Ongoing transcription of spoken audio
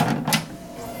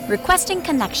Requesting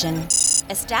connection.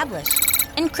 Established.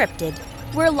 Encrypted.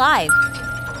 We're live.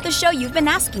 The show you've been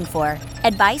asking for.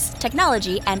 Advice,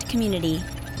 technology, and community.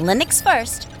 Linux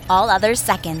first, all others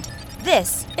second.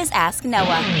 This is Ask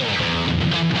Noah.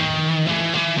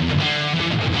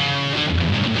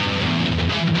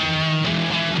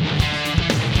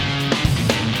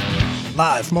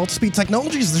 Live from Altispeed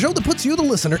Technologies, the show that puts you, the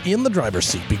listener, in the driver's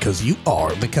seat because you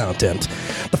are the content.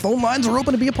 The phone lines are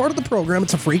open to be a part of the program.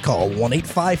 It's a free call,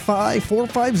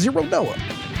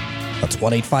 1-855-450-NOAH. That's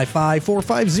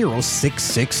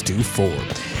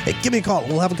 1-855-450-6624. Hey, give me a call.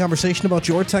 We'll have a conversation about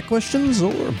your tech questions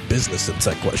or business and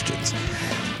tech questions.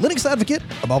 Linux advocate,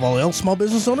 above all else, small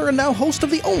business owner, and now host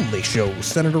of the only show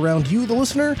centered around you, the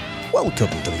listener. Welcome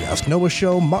to the Ask Noah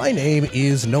Show. My name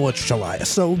is Noah Chalaya.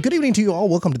 So good evening to you all.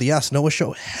 Welcome to the Ask Noah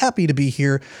Show. Happy to be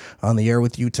here on the air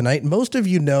with you tonight. Most of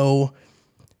you know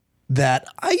that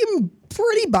I am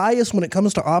pretty biased when it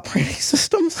comes to operating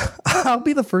systems. I'll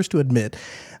be the first to admit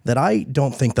that I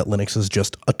don't think that Linux is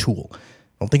just a tool. I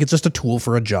don't think it's just a tool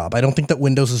for a job. I don't think that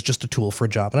Windows is just a tool for a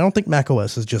job. And I don't think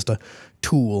macOS is just a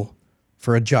tool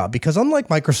for a job, because unlike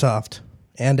Microsoft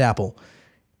and Apple,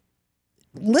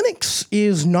 Linux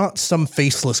is not some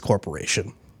faceless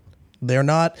corporation. They're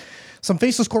not some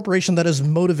faceless corporation that is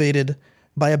motivated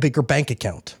by a bigger bank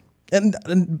account.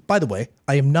 And by the way,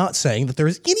 I am not saying that there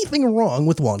is anything wrong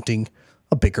with wanting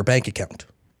a bigger bank account.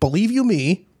 Believe you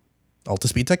me,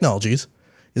 Altispeed Technologies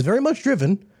is very much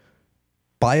driven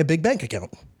by a big bank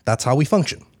account. That's how we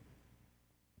function.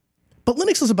 But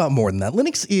Linux is about more than that.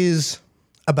 Linux is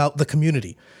about the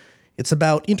community. It's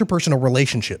about interpersonal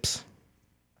relationships.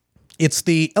 It's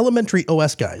the elementary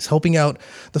OS guys helping out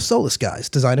the Solus guys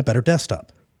design a better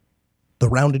desktop. The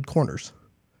rounded corners.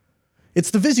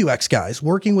 It's the VisuX guys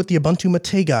working with the Ubuntu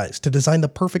Mate guys to design the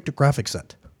perfect graphic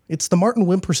set. It's the Martin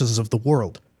Wimperses of the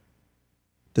world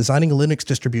designing a Linux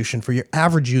distribution for your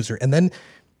average user and then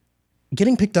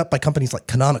getting picked up by companies like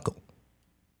Canonical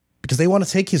because they want to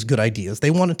take his good ideas, they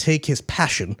want to take his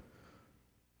passion,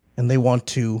 and they want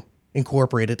to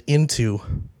incorporate it into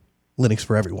Linux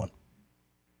for everyone.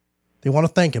 They want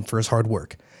to thank him for his hard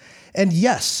work. And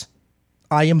yes,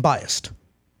 I am biased.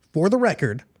 For the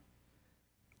record,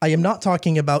 I am not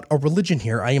talking about a religion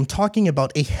here. I am talking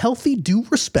about a healthy due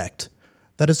respect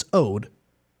that is owed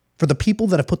for the people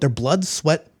that have put their blood,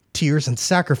 sweat, tears, and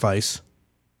sacrifice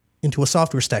into a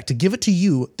software stack to give it to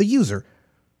you, the user,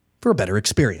 for a better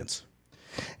experience.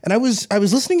 And I was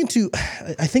listening to,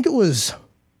 I think it was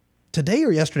today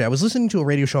or yesterday, I was listening to a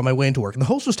radio show on my way into work, and the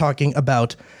host was talking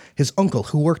about his uncle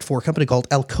who worked for a company called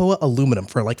Alcoa Aluminum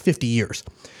for like 50 years.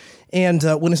 And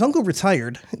when his uncle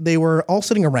retired, they were all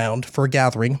sitting around for a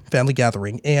gathering, family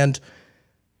gathering, and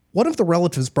one of the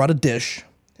relatives brought a dish,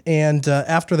 and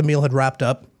after the meal had wrapped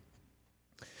up,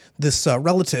 this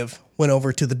relative went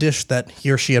over to the dish that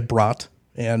he or she had brought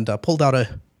and pulled out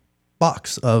a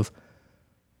box of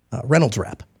Reynolds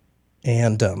wrap.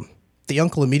 And the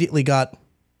uncle immediately got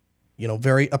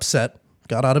very upset,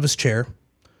 got out of his chair,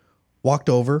 walked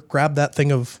over, grabbed that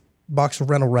box of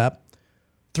Reynolds wrap,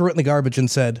 threw it in the garbage and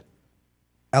said,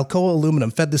 Alcoa Aluminum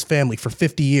fed this family for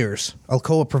 50 years.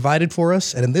 Alcoa provided for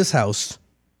us, and in this house,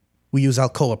 we use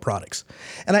Alcoa products.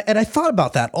 And I thought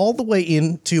about that all the way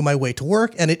into my way to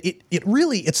work, and it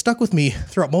really stuck with me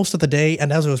throughout most of the day,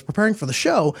 and as I was preparing for the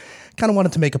show, kind of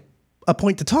wanted to make a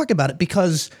point to talk about it,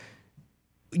 because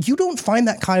you don't find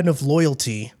that kind of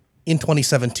loyalty in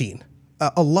 2017.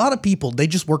 A lot of people, they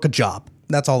just work a job.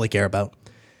 That's all they care about.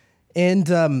 And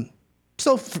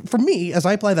so for me, as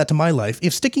I apply that to my life,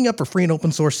 if sticking up for free and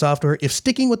open source software, if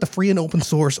sticking with the free and open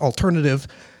source alternative,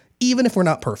 even if we're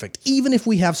not perfect, even if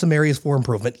we have some areas for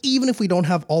improvement, even if we don't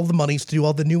have all the monies to do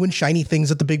all the new and shiny things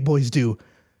that the big boys do,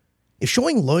 if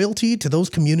showing loyalty to those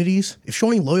communities, if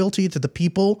showing loyalty to the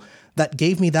people that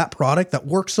gave me that product, that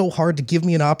worked so hard to give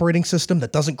me an operating system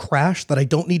that doesn't crash, that I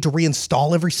don't need to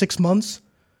reinstall every 6 months,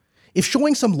 if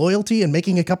showing some loyalty and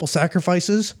making a couple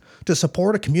sacrifices to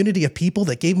support a community of people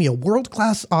that gave me a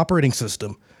world-class operating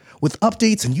system with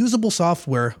updates and usable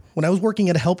software when I was working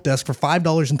at a help desk for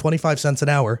 $5.25 an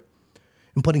hour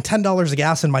and putting $10 of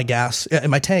gas in my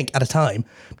tank at a time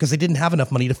because they didn't have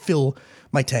enough money to fill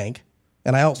my tank.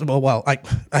 And I also, I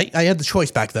had the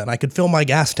choice back then. I could fill my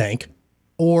gas tank,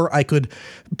 or I could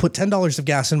put $10 of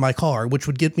gas in my car, which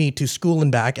would get me to school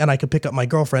and back, and I could pick up my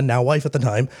girlfriend, now wife at the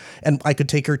time, and I could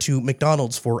take her to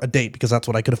McDonald's for a date because that's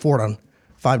what I could afford on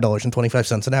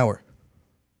 $5.25 an hour.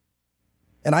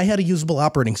 And I had a usable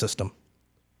operating system.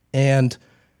 And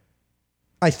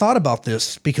I thought about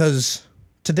this because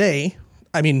today,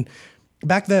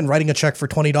 back then, writing a check for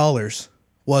 $20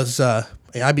 was,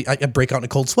 I'd break out in a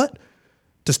cold sweat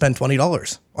to spend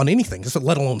 $20 on anything, just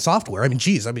let alone software. I mean,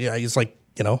 geez, it's like,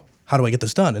 how do I get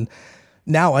this done? And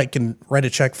now I can write a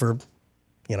check for,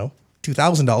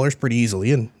 $2,000 pretty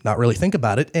easily and not really think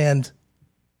about it. And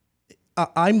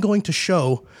I'm going to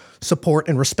show support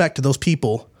and respect to those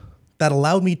people that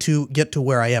allowed me to get to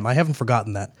where I am. I haven't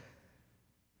forgotten that.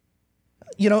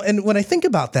 And when I think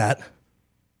about that,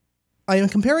 I am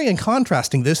comparing and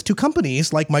contrasting this to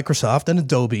companies like Microsoft and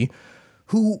Adobe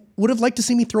who would have liked to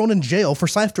see me thrown in jail for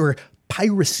software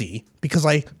piracy because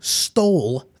I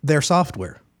stole their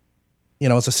software.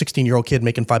 As a 16-year-old kid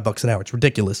making $5 an hour. It's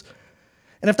ridiculous.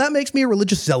 And if that makes me a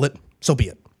religious zealot, so be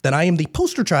it. Then I am the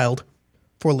poster child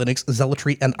for Linux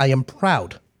zealotry, and I am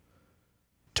proud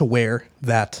to wear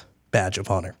that badge of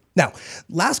honor. Now,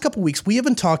 last couple weeks, we have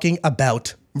been talking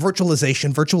about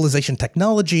virtualization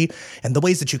technology, and the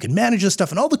ways that you can manage this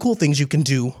stuff and all the cool things you can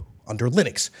do under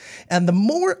Linux. And the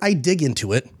more I dig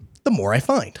into it, the more I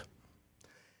find.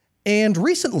 And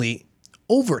recently,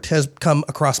 Overt has come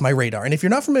across my radar. And if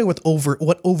you're not familiar with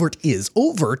what Overt is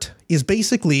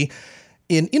basically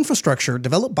an infrastructure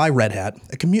developed by Red Hat,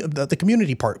 the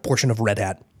community portion of Red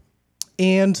Hat.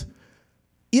 And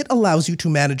it allows you to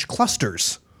manage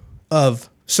clusters of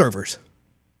servers.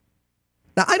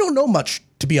 Now, I don't know much,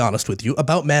 to be honest with you,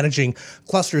 about managing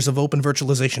clusters of open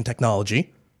virtualization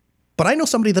technology, but I know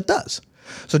somebody that does.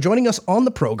 So joining us on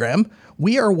the program,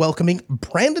 we are welcoming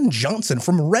Brandon Johnson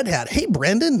from Red Hat. Hey,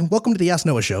 Brandon, welcome to the Ask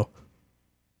Noah Show.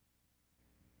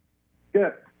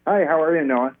 Good. Hi, how are you,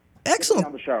 Noah? Excellent.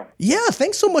 On the show. Yeah,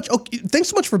 thanks so much. Okay, thanks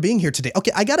so much for being here today.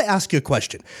 Okay, I got to ask you a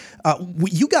question.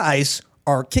 You guys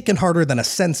are kicking harder than a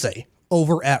sensei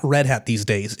over at Red Hat these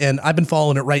days, and I've been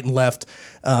following it right and left,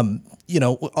 all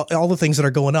the things that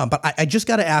are going on. But I just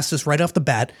got to ask this right off the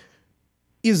bat.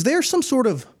 Is there some sort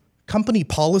of company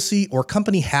policy or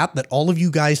company hat that all of you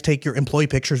guys take your employee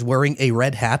pictures wearing a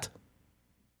red hat?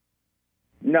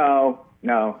 No.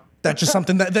 That's just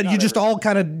something that you just all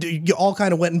kind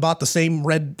of went and bought the same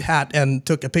red hat and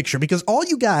took a picture, because all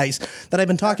you guys that I've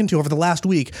been talking to over the last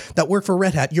week that work for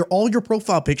Red Hat, all your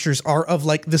profile pictures are of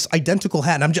like this identical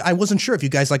hat. And I wasn't sure if you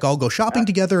guys like all go shopping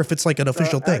together, if it's like an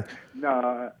official thing.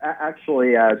 No,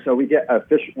 actually, so we get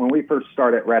official when we first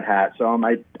start at Red Hat. So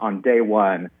on day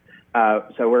one,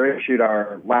 so we're issued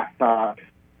our laptop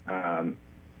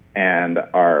and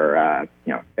our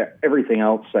everything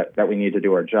else that we need to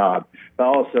do our job. But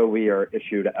also we are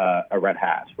issued a red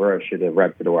hat. We're issued a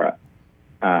red fedora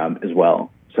as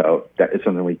well. So that is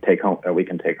something we take home that we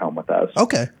can take home with us.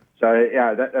 Okay. So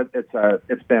yeah,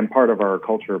 it's been part of our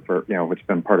culture it's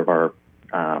been part of our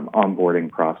onboarding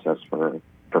process for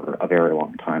a very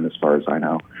long time, as far as I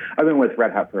know. I've been with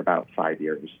Red Hat for about 5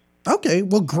 years. Okay,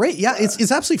 well, great. Yeah,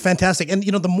 it's absolutely fantastic. And,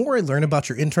 the more I learn about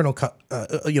your internal,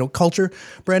 culture,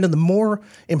 Brandon, the more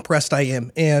impressed I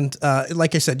am. And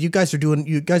like I said, you guys are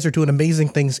doing amazing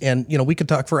things. And, we could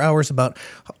talk for hours about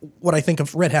what I think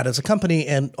of Red Hat as a company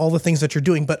and all the things that you're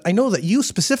doing. But I know that you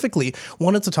specifically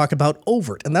wanted to talk about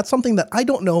Overt. And that's something that I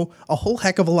don't know a whole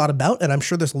heck of a lot about. And I'm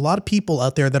sure there's a lot of people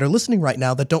out there that are listening right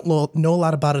now that don't know a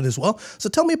lot about it as well. So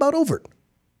tell me about Overt.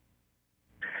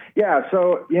 Yeah,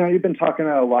 so, you've been talking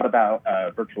a lot about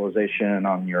virtualization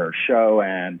on your show,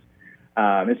 and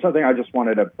it's something I just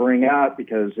wanted to bring up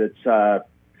because it's,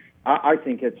 I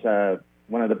think it's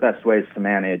one of the best ways to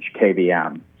manage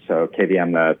KVM. So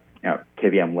KVM,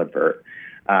 KVM libvirt.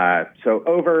 So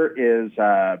Overt is,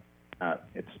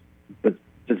 it's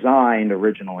designed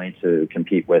originally to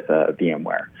compete with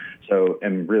VMware. So,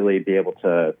 and really be able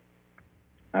to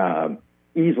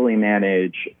easily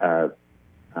manage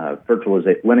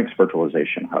Linux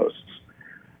virtualization hosts,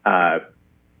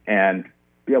 and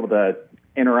be able to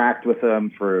interact with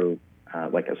them through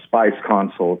like a Spice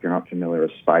console. If you're not familiar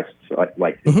with Spice, it's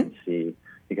like VNC.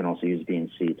 You can also use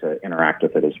VNC to interact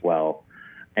with it as well.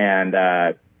 And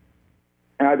I've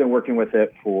been working with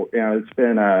it for, it's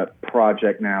been a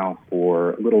project now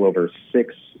for a little over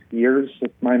 6 years,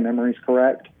 if my memory's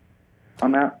correct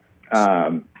on that.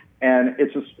 And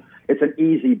it's an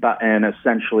easy button,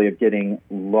 essentially, of getting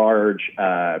large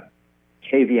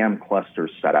KVM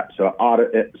clusters set up. So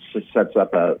it sets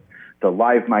up the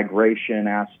live migration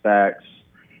aspects.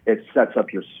 It sets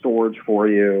up your storage for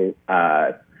you.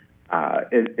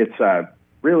 It's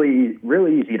really,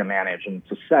 really easy to manage. And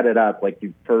to set it up, like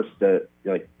you first,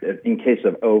 like in case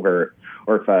of Overt,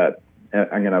 or if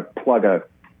I'm going to plug a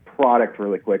product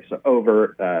really quick. So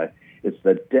Overt, it's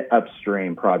the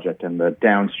upstream project, and the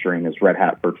downstream is Red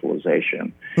Hat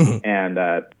virtualization. And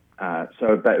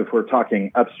but if we're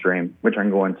talking upstream, which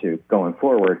I'm going to going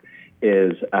forward,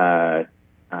 is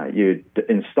you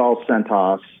install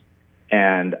CentOS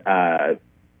and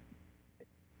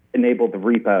enable the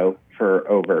repo for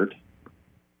Overt,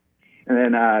 and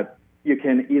then you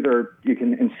can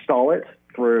install it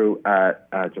through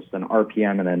just an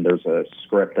RPM, and then there's a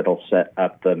script that'll set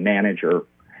up the manager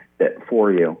bit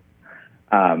for you.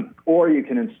 Or you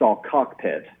can install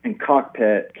Cockpit, and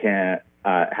Cockpit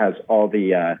has all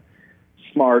the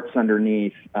smarts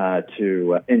underneath and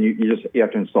you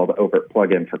have to install the Overt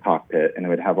plugin for Cockpit, and it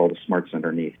would have all the smarts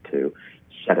underneath to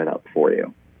set it up for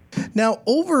you. Now,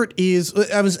 Overt is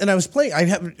I was playing.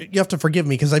 You have to forgive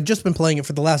me because I've just been playing it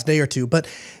for the last day or two. But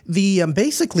the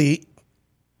basically,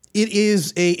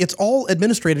 it's all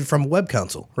administrated from web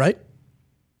console, right?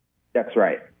 That's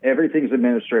right. Everything's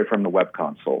administered from the web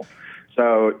console.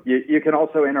 So you can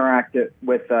also interact it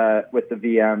with the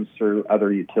VMs through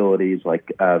other utilities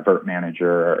like Virt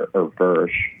Manager or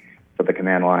Versh for the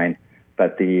command line.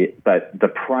 But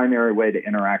the primary way to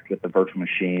interact with the virtual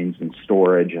machines and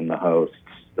storage and the hosts,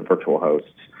 the virtual hosts,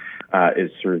 is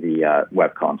through the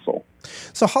web console.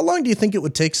 So how long do you think it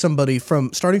would take somebody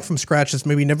starting from scratch that's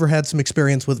maybe never had some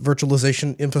experience with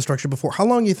virtualization infrastructure before? How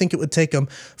long do you think it would take them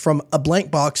from a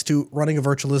blank box to running a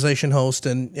virtualization host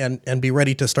and be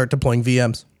ready to start deploying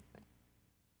VMs?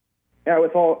 Yeah,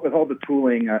 with all the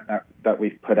tooling that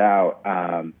we've put out,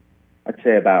 I'd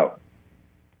say about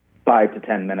 5 to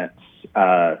 10 minutes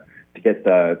to get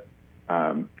the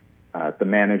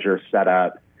manager set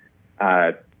up.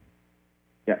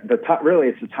 Really,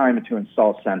 it's the time to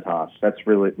install CentOS. That's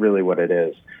really what it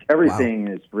is. Everything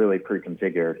is really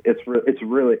pre-configured. It's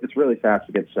really fast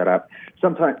to get set up.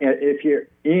 Sometimes you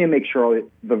need to make sure.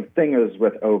 The thing is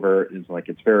with Overt is like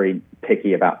it's very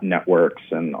picky about networks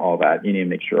and all that. You need to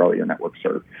make sure all your networks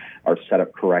are set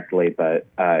up correctly. But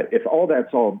if all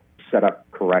that's all set up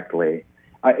correctly,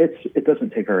 it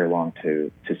doesn't take very long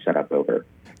to set up Overt.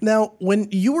 Now, when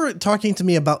you were talking to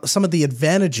me about some of the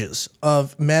advantages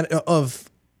of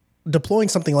deploying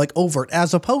something like Overt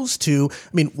as opposed to,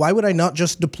 why would I not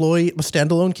just deploy a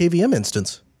standalone KVM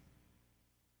instance?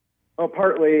 Well,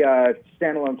 partly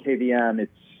standalone KVM.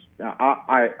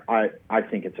 I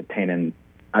think it's a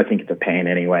pain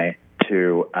anyway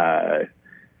to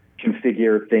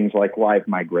configure things like live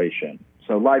migration.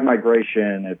 So live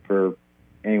migration, for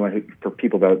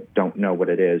people that don't know what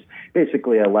it is,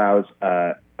 basically allows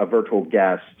a virtual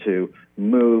guest to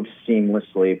move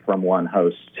seamlessly from one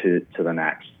host to the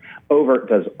next. Overt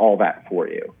does all that for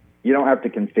you. You don't have to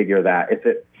configure that.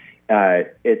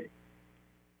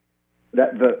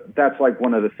 That's like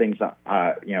one of the things that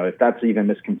if that's even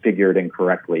misconfigured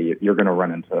incorrectly, you're going to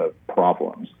run into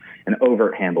problems. And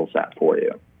Overt handles that for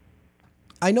you.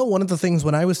 I know one of the things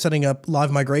when I was setting up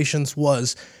live migrations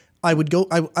was I would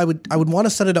want to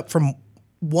set it up from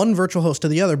one virtual host to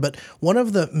the other, but one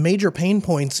of the major pain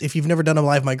points, if you've never done a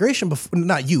live migration before,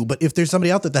 not you, but if there's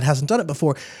somebody out there that hasn't done it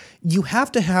before, you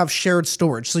have to have shared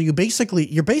storage. So you're basically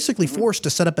forced to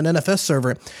set up an NFS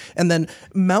server and then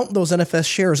mount those NFS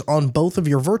shares on both of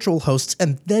your virtual hosts,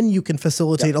 and then you can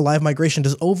facilitate a live migration.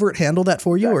 Does Overt handle that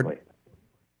for you? Exactly.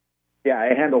 Yeah,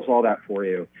 it handles all that for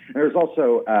you. And there's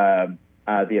also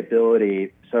the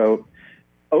ability. So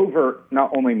Overt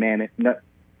not only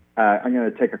I'm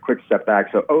going to take a quick step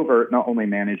back. So Overt not only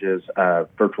manages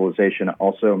virtualization, it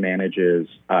also manages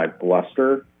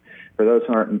Gluster. For those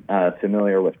who aren't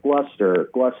familiar with Gluster,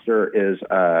 Gluster is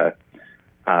a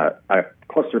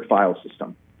clustered file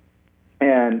system.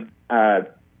 And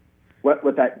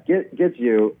what that gives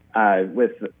you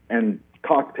and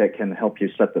Cockpit can help you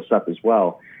set this up as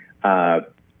well.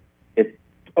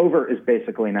 Overt is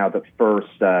basically now the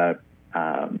first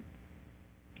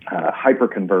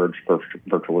hyperconverged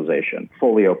virtualization,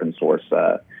 fully open source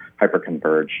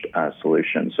hyperconverged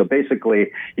solution. So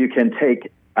basically, you can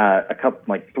take a couple,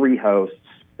 like 3 hosts,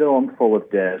 fill them full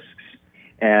of disks,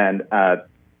 and the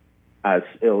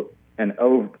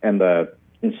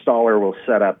installer will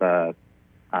set up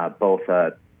both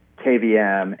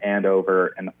KVM and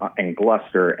Overt and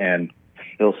Gluster, and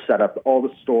it'll set up all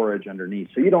the storage underneath.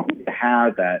 So you don't need to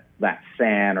have that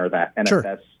SAN or that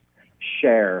NFS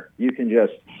share. You can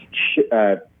just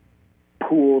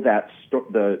pool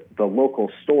the local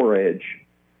storage,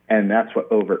 and that's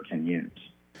what Overt can use.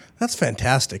 That's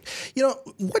fantastic.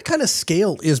 What kind of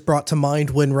scale is brought to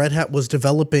mind when Red Hat was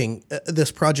developing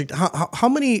this project? How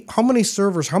many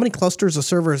servers, how many clusters of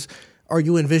servers are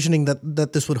you envisioning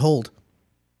that this would hold?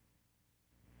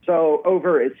 So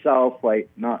Overt itself, like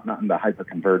not in the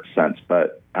hyperconverged sense,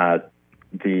 but it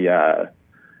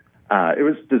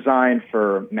was designed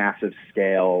for massive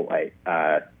scale,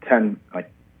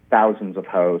 thousands of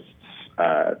hosts,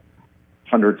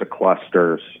 hundreds of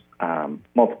clusters,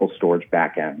 multiple storage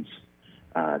backends,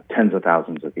 tens of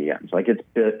thousands of VMs.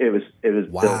 It was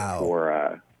built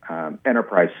for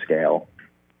enterprise scale.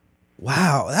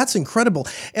 Wow, that's incredible.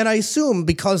 And I assume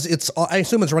it's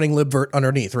running libvirt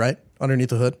underneath, right? Underneath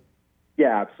the hood.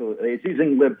 Yeah, absolutely. It's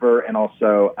using libvirt and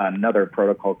also another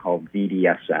protocol called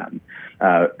VDSM.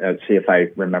 Let's see if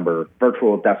I remember.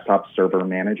 Virtual Desktop Server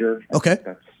Manager. Okay.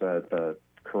 That's the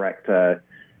correct. Too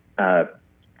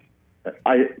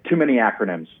many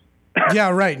acronyms. Yeah,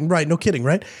 right. No kidding,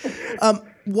 right?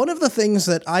 One of the things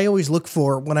that I always look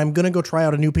for when I'm going to go try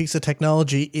out a new piece of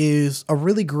technology is a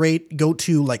really great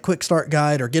go-to like quick start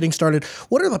guide or getting started.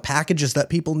 What are the packages that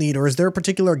people need? Or is there a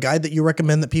particular guide that you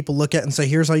recommend that people look at and say,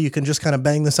 here's how you can just kind of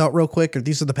bang this out real quick, or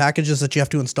these are the packages that you have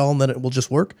to install and then it will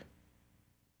just work?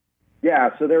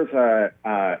 Yeah, so there's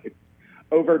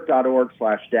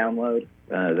overt.org/download.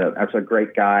 That's a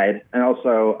great guide. And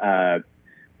also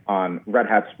on Red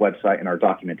Hat's website and our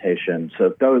documentation.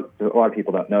 So a lot of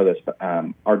people don't know this, but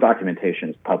our documentation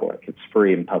is public. It's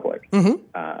free and public.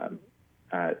 Mm-hmm.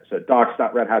 So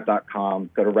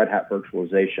docs.redhat.com, go to Red Hat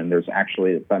Virtualization. There's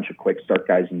actually a bunch of quick start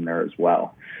guides in there as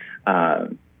well.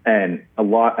 And a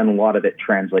lot of it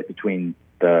translates between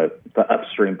the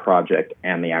upstream project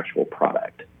and the actual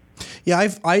product. Yeah,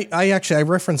 I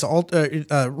reference all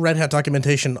Red Hat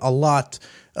documentation a lot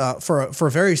for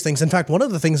various things. In fact, one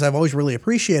of the things I've always really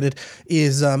appreciated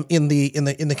is in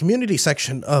the community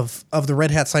section of the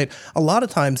Red Hat site. A lot of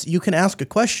times you can ask a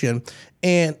question,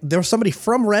 and there's somebody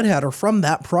from Red Hat or from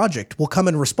that project will come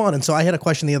and respond. And so I had a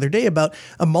question the other day about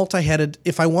a multi-headed.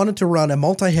 If I wanted to run a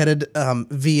multi-headed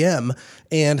VM,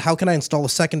 and how can I install a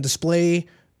second display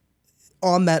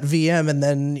on that VM and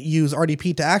then use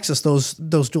RDP to access those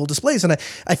dual displays? And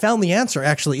I found the answer,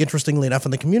 actually, interestingly enough,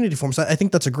 in the community forum. So I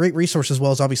think that's a great resource, as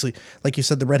well as, obviously, like you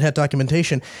said, the Red Hat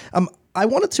documentation. I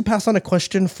wanted to pass on a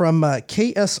question from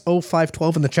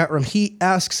KSO512 in the chat room. He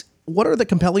asks, what are the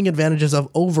compelling advantages of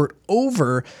Overt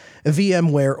over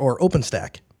VMware or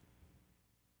OpenStack?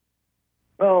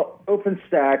 Well,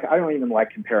 OpenStack, I don't even like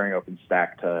comparing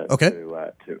OpenStack to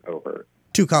Overt.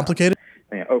 Too complicated?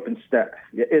 OpenStack,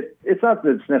 it's not that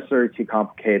it's necessarily too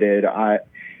complicated.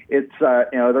 There's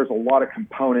a lot of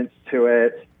components to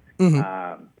it.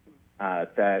 Mm-hmm.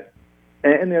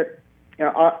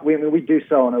 We do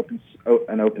sell an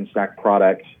OpenStack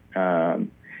product,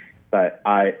 but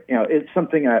it's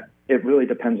something that it really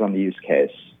depends on the use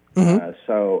case. Mm-hmm.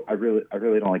 So I really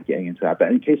don't like getting into that. But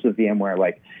in case of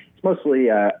VMware, it's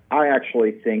mostly, I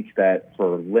actually think that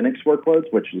for Linux workloads,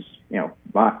 which is,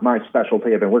 my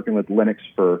specialty, I've been working with Linux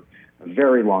for a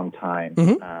very long time.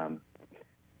 Mm-hmm.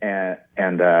 And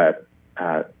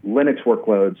Linux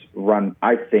workloads run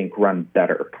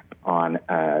better on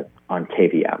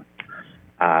KVM.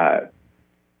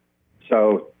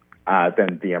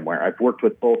 Than VMware. I've worked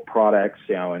with both products,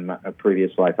 in my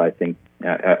previous life. I think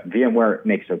VMware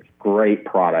makes a great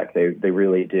product. They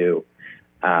really do.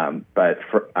 But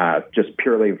for, just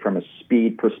purely from a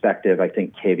speed perspective, I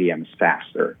think KVM is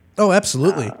faster. Oh,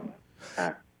 absolutely.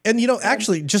 And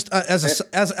actually, just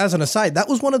as an aside, that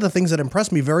was one of the things that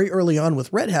impressed me very early on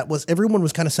with Red Hat was everyone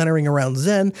was kind of centering around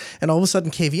Zen, and all of a sudden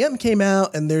KVM came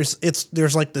out, and there's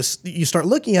like this. You start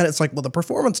looking at it, it's like, well, the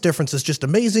performance difference is just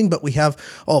amazing, but we have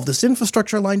all of this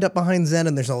infrastructure lined up behind Zen,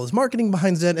 and there's all this marketing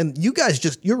behind Zen, and you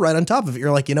guys you're right on top of it.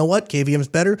 You're like, you know what, KVM is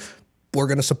better. We're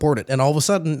going to support it, and all of a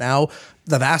sudden now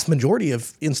the vast majority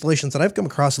of installations that I've come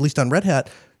across, at least on Red Hat,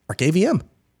 are KVM.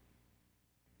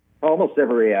 Almost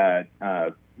every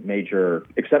major,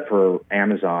 except for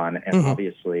Amazon and mm-hmm.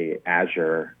 obviously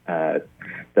Azure,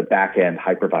 the back-end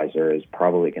hypervisor is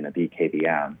probably going to be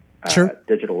KVM. Sure.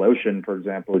 DigitalOcean, for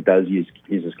example,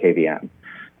 uses KVM.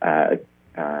 I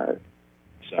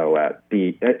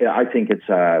think it's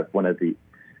one of the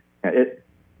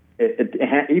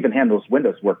it even handles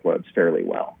Windows workloads fairly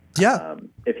well. Yeah.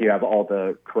 If you have all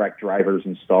the correct drivers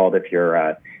installed, if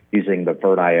you're using the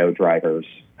VirtIO drivers.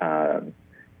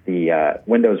 The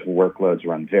Windows workloads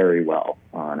run very well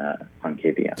on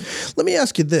KVM. Let me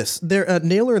ask you this.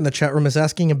 Naylor in the chat room is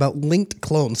asking about linked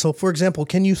clones. So, for example,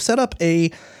 can you set up a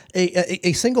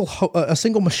single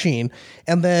machine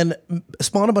and then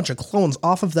spawn a bunch of clones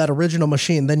off of that original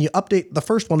machine? Then you update the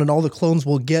first one, and all the clones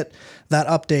will get that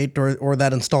update or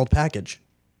that installed package.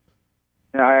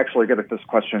 Yeah, I actually get this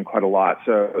question quite a lot.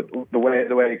 So the way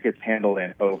it gets handled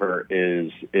in Over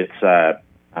is it's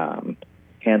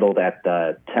handled at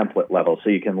the template level,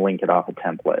 so you can link it off a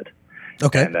template.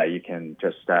 Okay. And you can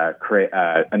just create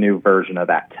a new version of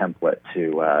that template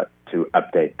to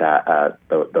update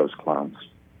those clones.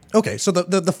 Okay, so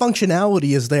the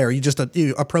functionality is there. You just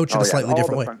you approach it a slightly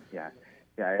different way.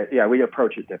 Yeah. We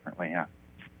approach it differently. Yeah.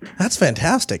 That's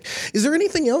fantastic. Is there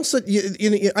anything else that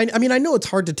I mean, I know it's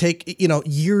hard to take,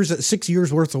 6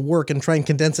 years worth of work and try and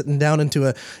condense it down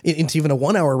into even a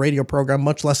 1 hour radio program,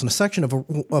 much less in a section of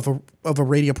a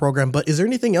radio program. But is there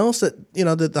anything else that,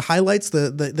 the highlights,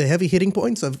 the heavy hitting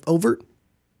points of Overt?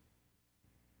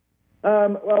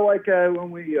 Well, like when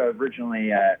we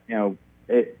originally, Red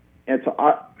Hat,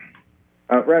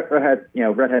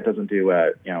 Red Hat doesn't do,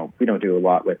 we don't do a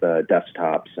lot with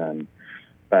desktops,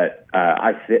 but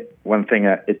one thing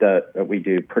that we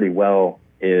do pretty well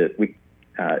is we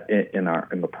in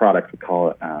the product we call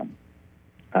it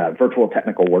virtual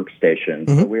technical workstations.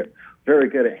 Mm-hmm. So we're very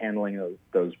good at handling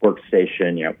those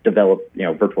workstation,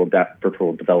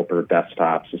 virtual developer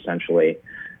desktops, essentially.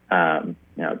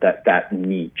 That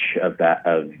niche of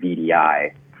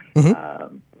VDI.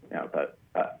 Mm-hmm.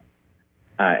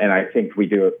 And I think we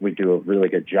do a really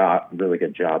good job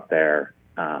there.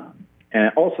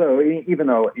 And also, even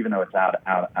though it's out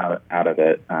of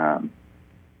it,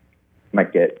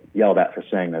 might get yelled at for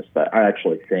saying this, but I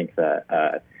actually think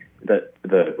that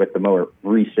with the more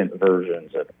recent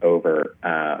versions of Over,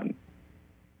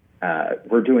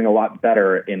 we're doing a lot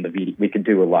better in the VDI. We could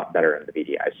do a lot better in the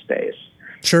VDI space.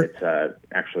 Sure, it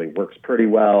actually works pretty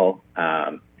well.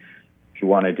 If you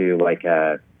want to do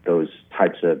those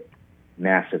types of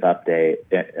massive update,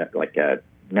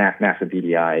 massive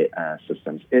VDI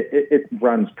systems, it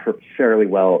runs fairly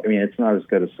well. I mean, it's not as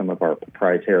good as some of our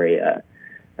proprietary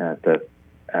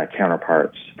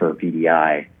counterparts for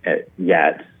VDI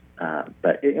yet,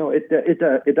 but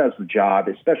it does the job,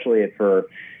 especially for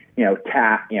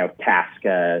task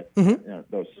mm-hmm.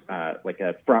 those like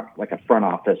a front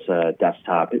office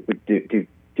desktop. It would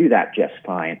do that just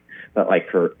fine. But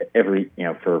for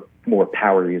for more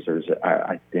power users,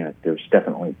 I there's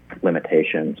definitely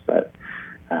limitations. But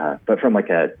from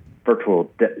a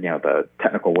virtual, the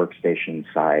technical workstation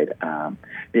side,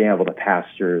 being able to pass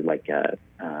through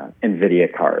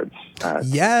NVIDIA cards.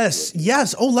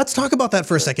 Yes. Oh, let's talk about that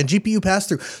for a second. GPU pass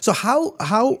through. So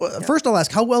first I'll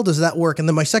ask, how well does that work? And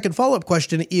then my second follow-up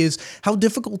question is, how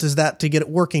difficult is that to get it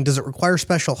working? Does it require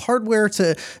special hardware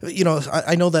to,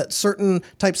 I know that certain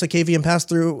types of KVM pass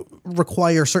through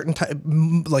require certain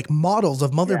models of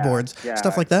motherboards,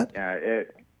 stuff like that?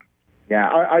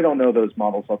 I don't know those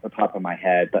models off the top of my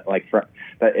head, but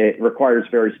but it requires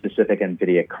very specific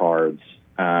NVIDIA cards.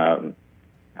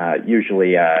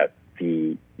 Usually,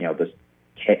 this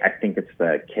K, I think it's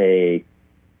the K.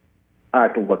 I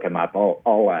have to look them up.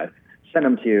 I'll send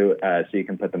them to you so you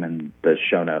can put them in the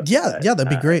show notes. Yeah, that'd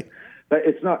be great. But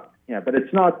it's not.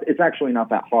 It's actually not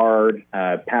that hard.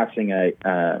 Passing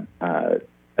a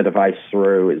device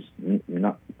through is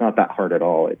not that hard at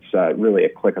all. It's really a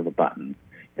click of a button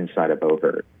inside of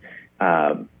Overt.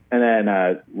 And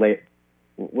then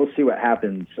we'll see what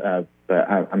happens, but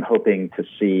I'm hoping to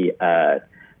see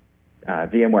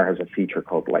VMware has a feature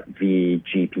called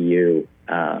vGPU,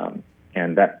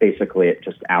 and that basically it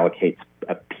just allocates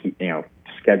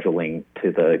scheduling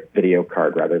to the video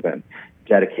card rather than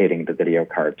dedicating the video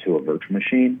card to a virtual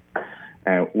machine.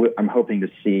 And I'm hoping to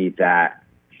see that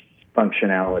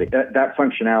functionality. That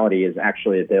functionality is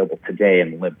actually available today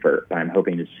in libvirt, but I'm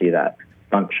hoping to see that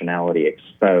functionality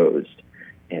exposed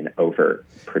in Overt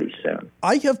pretty soon.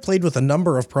 I have played with a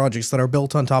number of projects that are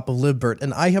built on top of libvirt,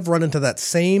 and I have run into that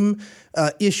same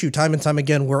issue time and time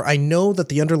again, where I know that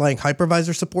the underlying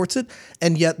hypervisor supports it,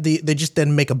 and yet they just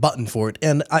then make a button for it.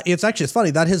 And it's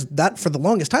funny, that for the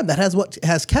longest time, that has what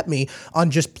has kept me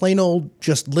on just plain old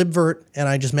just libvirt, and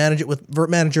I just manage it with Virt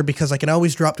Manager because I can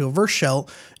always drop to a Virt shell.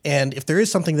 And if there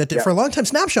is something that did for a long time,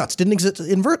 snapshots didn't exist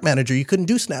in Virt Manager. You couldn't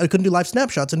do live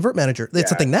snapshots in Virt Manager.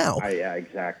 It's a thing now. Yeah,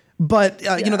 exactly. But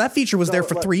that feature was there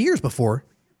for 3 years before.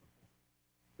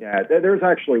 Yeah, there's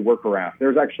actually workarounds.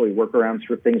 There's actually workarounds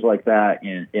for things like that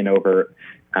in Overt.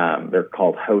 They're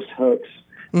called host hooks.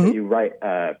 Mm-hmm. So you write,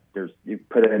 you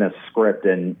put it in a script,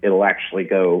 and it'll actually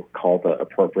go call the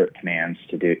appropriate commands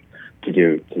to do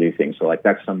things. So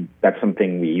that's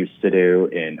something we used to do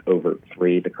in Overt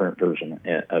 3, the current version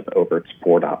of Overt's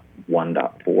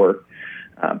 4.1.4.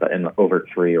 But in the Overt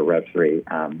 3 or Rev 3,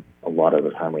 a lot of the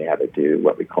time we have to do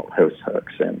what we call host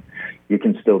hooks, and you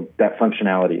can still, that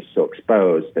functionality is still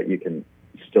exposed, but you can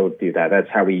still do that. That's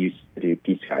how we used to do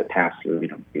PCI pass-through. We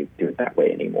don't do it that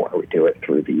way anymore. We do it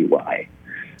through the UI.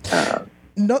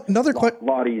 Another question. A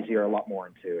lot easier, a lot more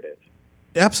intuitive.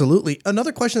 Absolutely.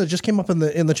 Another question that just came up in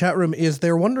the chat room is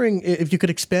they're wondering if you could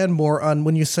expand more on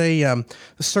when you say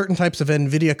certain types of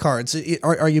NVIDIA cards. You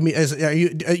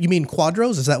mean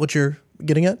Quadros? Is that what you're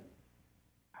getting at?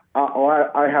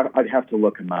 I'd have to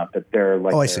look them up, but they're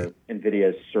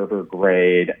NVIDIA server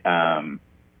grade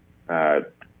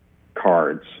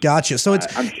cards. Gotcha. So it's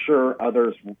I'm sure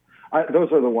others.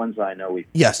 Those are the ones I know we've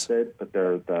yes. tested,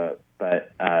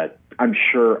 but I'm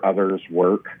sure others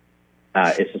work.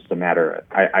 It's just a matter.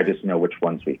 I just know which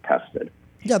ones we've tested.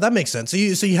 Yeah, that makes sense. So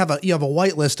you have a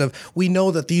white list of, we know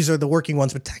that these are the working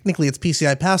ones, but technically it's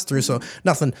PCI pass through, so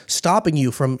nothing stopping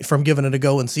you from giving it a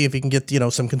go and see if you can get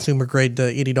some consumer grade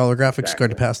 $80 graphics card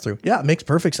to pass through. Yeah, it makes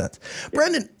perfect sense. Yeah.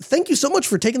 Brandon, thank you so much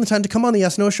for taking the time to come on the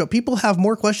Yes No Show. People have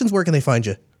more questions. Where can they find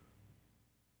you?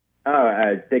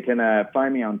 They can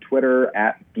find me on Twitter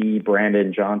at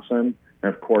 @DBrandonJohnson, and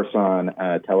of course on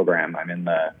Telegram. I'm in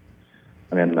the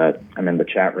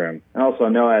chat room. And also,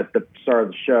 Noah, at the start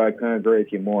of the show, I couldn't agree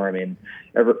with you more. I mean,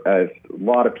 a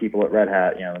lot of people at Red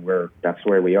Hat, that's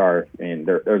where we are. I mean,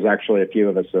 there's actually a few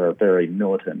of us that are very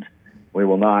militant. We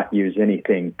will not use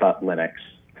anything but Linux.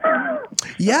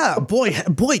 Yeah, boy,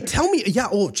 tell me. Yeah,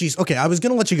 oh, geez. Okay, I was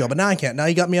gonna let you go, but now I can't. Now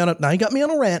you got me on a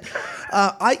rant.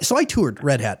 I toured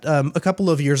Red Hat a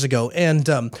couple of years ago, and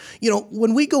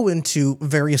when we go into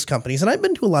various companies, and I've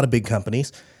been to a lot of big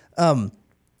companies.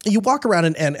 You walk around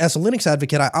and as a Linux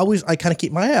advocate, I kind of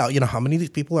keep my eye out. How many of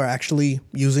these people are actually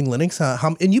using Linux?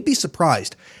 And you'd be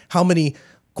surprised how many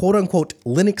quote unquote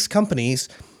Linux companies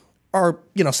are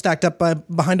stacked up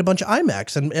behind a bunch of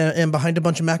iMacs and behind a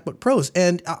bunch of MacBook Pros.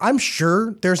 And I'm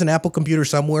sure there's an Apple computer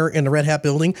somewhere in the Red Hat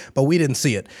building, but we didn't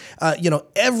see it.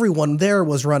 Everyone there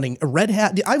was running a Red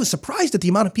Hat. I was surprised at the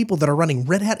amount of people that are running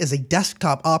Red Hat as a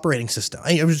desktop operating system.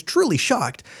 I was truly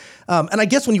shocked. And I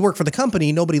guess when you work for the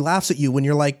company, nobody laughs at you when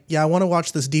you're like, yeah, I want to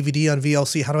watch this DVD on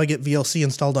VLC. How do I get VLC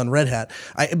installed on Red Hat?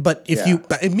 But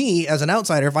me as an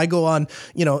outsider, if I go on,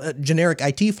 a generic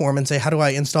IT forum and say, how do I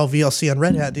install VLC on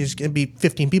Red Hat? There's going to be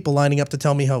 15 people lining up to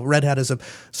tell me how Red Hat is a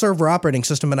server operating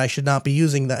system and I should not be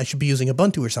using that. I should be using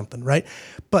Ubuntu or something, right?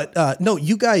 But no,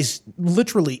 you guys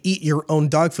literally eat your own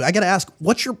dog food. I got to ask,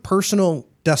 what's your personal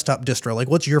desktop distro? Like,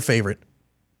 what's your favorite?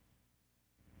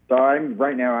 So I'm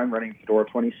running Fedora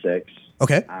 26.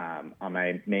 Okay. On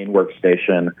my main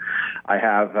workstation, I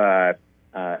have an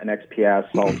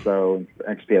XPS also,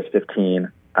 XPS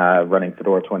 15, running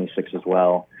Fedora 26 as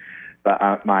well.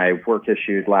 But my work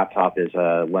issued laptop is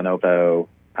a Lenovo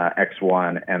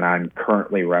X1, and I'm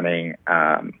currently running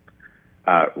RHEL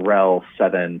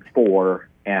 7.4,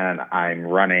 and I'm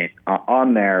running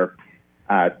on there.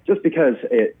 Just because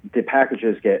the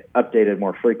packages get updated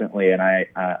more frequently, and I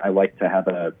like to have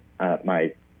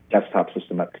my desktop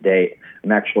system up to date.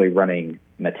 I'm actually running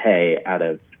Mate out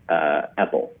of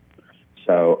Apple.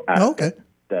 So the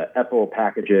Apple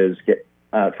packages get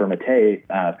for Mate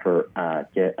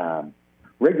get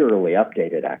regularly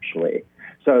updated actually.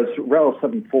 So it's RHEL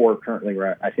 7.4 currently.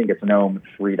 I think it's GNOME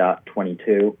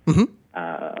 3.22.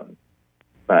 Mm-hmm.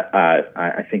 But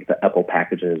I think the Apple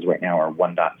packages right now are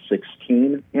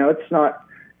 1.16. It's not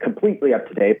completely up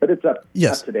to date, but it's up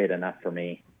to date enough for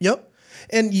me. Yep.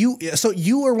 And you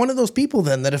are one of those people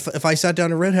then that if I sat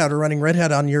down to Red Hat or running Red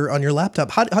Hat on your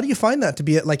laptop, how do you find that to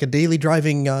be like a daily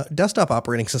driving desktop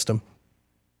operating system?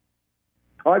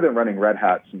 Oh, I've been running Red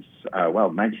Hat since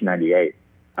 1998.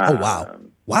 Oh wow,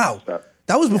 wow! So,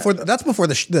 that was before. That's before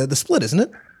the split, isn't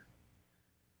it?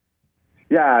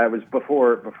 Yeah, it was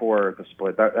before the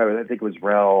split. I think it was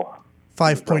RHEL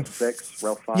 5.6,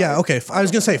 RHEL 5. Yeah, okay. I was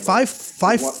gonna say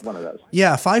 5. One of those.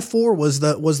 Yeah, 5.4 was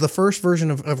the first version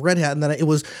of Red Hat, and then it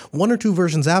was one or two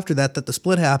versions after that the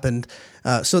split happened.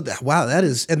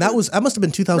 That must have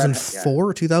been 2004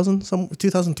 or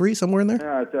 2003, somewhere in there.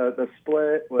 Yeah, the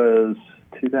split was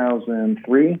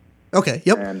 2003. Okay.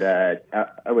 Yep. And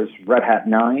I was Red Hat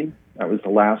 9. That was the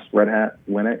last Red Hat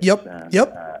Linux. Yep.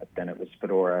 Then it was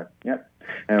Fedora. Yep.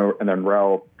 And then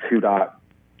RHEL 2.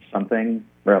 something.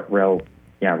 RHEL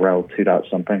 2.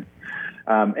 something.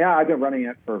 I've been running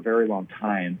it for a very long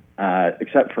time,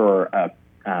 except for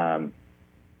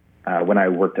when I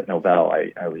worked at Novell,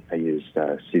 I used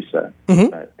SUSE.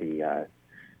 Mm-hmm.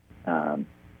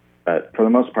 But for the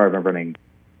most part, I've been running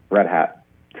Red Hat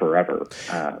forever.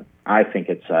 I think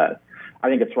it's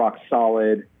rock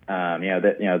solid. There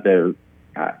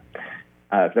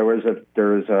was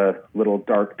a little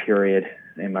dark period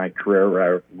in my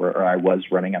career where I was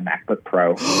running a MacBook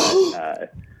Pro.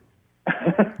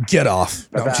 Get off!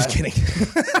 No, I'm just kidding.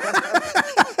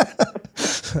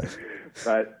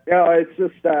 But it's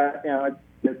just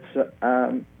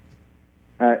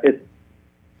it's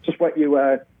just what you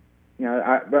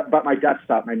but my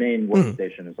desktop, my main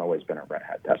workstation has always been a Red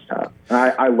Hat desktop. And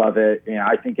I love it.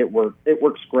 I think it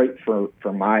works great for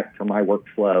my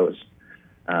workflows.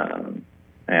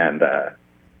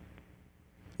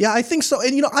 Yeah, I think so.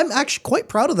 And, I'm actually quite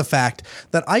proud of the fact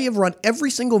that I have run every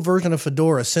single version of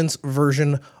Fedora since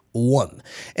version one.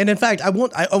 And in fact, I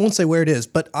won't say where it is,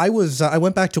 but I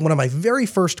went back to one of my very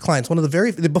first clients,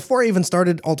 before I even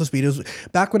started Altispeed. It was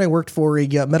back when I worked for a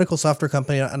medical software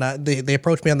company, and they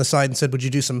approached me on the side and said, would you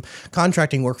do some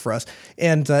contracting work for us?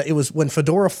 And it was when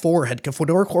Fedora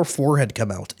Core 4 had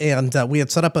come out, and we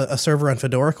had set up a server on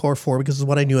Fedora Core 4 because it's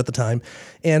what I knew at the time.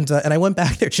 And I went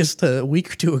back there just a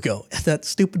week or two ago, and that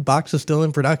stupid box is still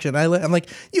in production. I'm like,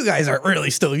 you guys aren't really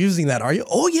still using that, are you?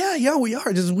 Oh yeah, we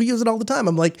are. We use it all the time.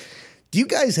 I'm like, do you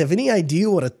guys have any idea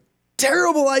what a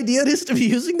terrible idea it is to be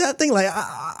using that thing? Like,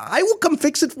 I will come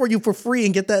fix it for you for free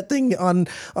and get that thing on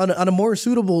a more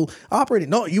suitable operating.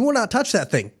 No, you will not touch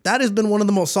that thing. That has been one of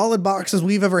the most solid boxes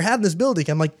we've ever had in this building.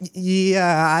 I'm like,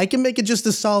 yeah, I can make it just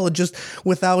as solid, just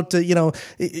without this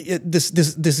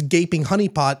gaping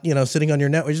honeypot sitting on your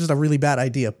network. It's just a really bad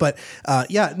idea. But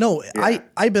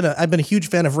I've been a huge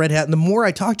fan of Red Hat, and the more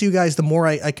I talk to you guys, the more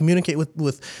I communicate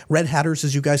with Red Hatters,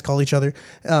 as you guys call each other.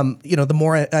 The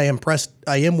more I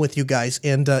am with you guys.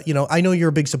 And, I know you're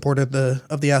a big supporter of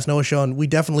the Ask Noah show, and we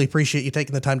definitely appreciate you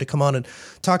taking the time to come on and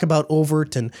talk about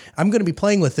Overt. And I'm going to be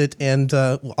playing with it, and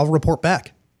I'll report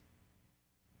back.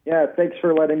 Yeah, thanks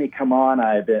for letting me come on.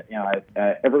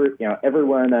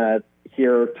 Everyone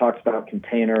here talks about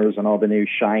containers and all the new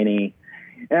shiny,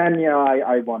 and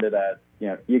I wanted to,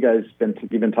 you guys you've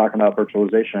been talking about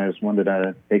virtualization. I just wanted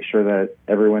to make sure that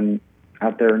everyone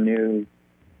out there knew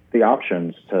the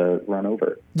options to run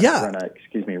over. Yeah. Run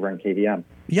KVM.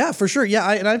 Yeah, for sure. Yeah,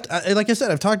 I like I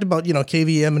said, I've talked about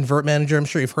KVM and Virt Manager. I'm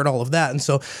sure you've heard all of that, and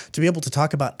so to be able to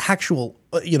talk about actual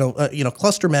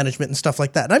cluster management and stuff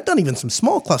like that, and I've done even some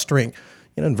small clustering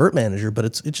in Virt Manager, but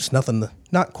it's just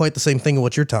not quite the same thing of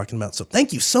what you're talking about. So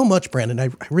thank you so much, Brandon. I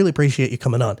really appreciate you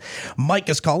coming on. Mike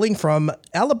is calling from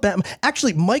Alabama.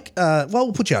 Actually, Mike,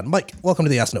 we'll put you on. Mike, welcome to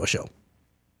the Ask Noah show.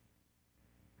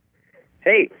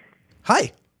 Hey.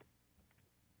 Hi.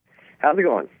 How's it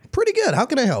going? Pretty good. How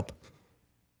can I help?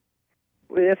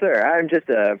 Well, yes, sir. I'm just,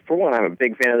 for one, I'm a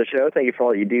big fan of the show. Thank you for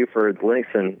all you do for the Linux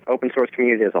and open source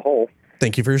community as a whole.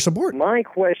 Thank you for your support. My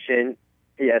question,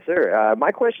 yes, sir.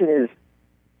 My question is,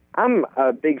 I'm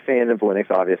a big fan of Linux,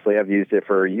 obviously. I've used it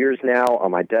for years now on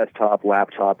my desktop,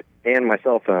 laptop, and my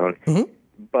cell phone. Mm-hmm.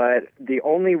 But the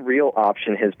only real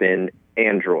option has been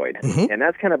Android. Mm-hmm. And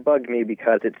that's kind of bugged me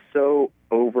because it's so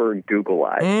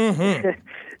over-Googleized. Mm-hmm.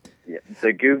 Yeah,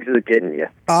 the Googs are getting you.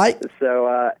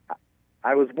 So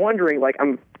I was wondering,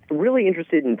 I'm really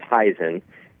interested in Tizen,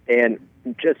 and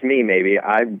just me, maybe,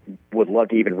 I would love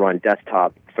to even run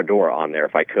desktop Fedora on there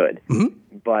if I could.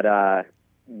 Mm-hmm. But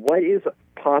what is a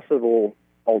possible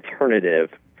alternative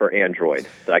for Android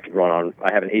that I could run on?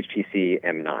 I have an HTC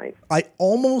M9. I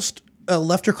almost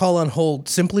left your call on hold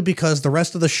simply because the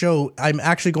rest of the show, I'm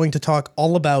actually going to talk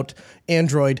all about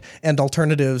Android and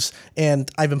alternatives, and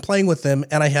I've been playing with them,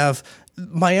 and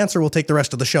my answer will take the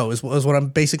rest of the show is what I'm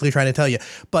basically trying to tell you.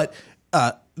 But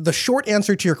the short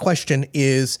answer to your question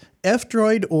is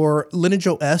F-Droid or Lineage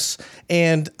OS,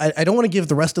 and I don't want to give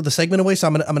the rest of the segment away, so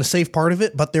I'm going to save part of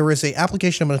it, but there is an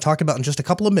application I'm going to talk about in just a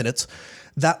couple of minutes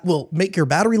that will make your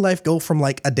battery life go from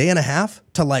a day and a half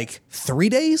to 3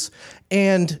 days.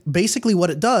 And basically what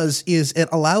it does is it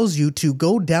allows you to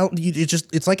go down,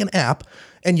 it's like an app,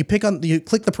 and you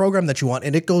click the program that you want,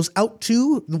 and it goes out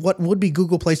to what would be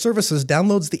Google Play Services,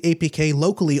 downloads the APK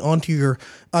locally onto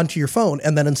your phone,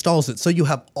 and then installs it. So you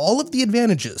have all of the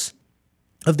advantages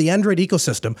of the Android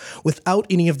ecosystem without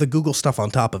any of the Google stuff on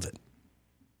top of it.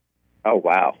 Oh,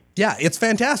 wow. Yeah, it's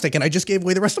fantastic, and I just gave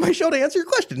away the rest of my show to answer your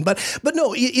question. But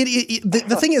no,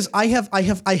 the thing is, I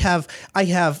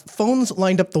have phones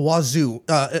lined up the wazoo,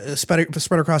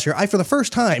 spread across here. I, for the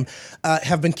first time,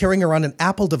 have been carrying around an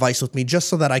Apple device with me just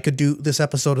so that I could do this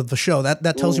episode of the show.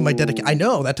 That tells you my dedication. I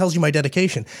know that tells you my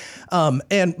dedication.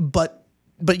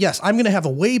 But yes, I'm going to have a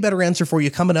way better answer for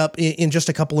you coming up in just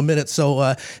a couple of minutes. So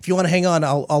if you want to hang on,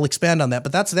 I'll expand on that.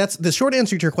 But that's the short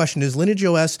answer to your question is Lineage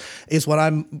OS is what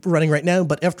I'm running right now.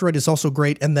 But F-Droid is also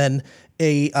great, and then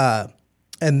this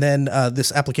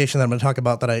application that I'm going to talk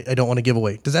about that I don't want to give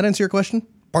away. Does that answer your question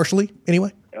partially?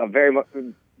 Anyway, very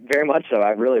much so.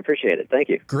 I really appreciate it. Thank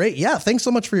you. Great. Yeah. Thanks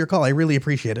so much for your call. I really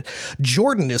appreciate it.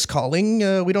 Jordan is calling.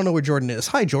 We don't know where Jordan is.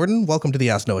 Hi, Jordan. Welcome to the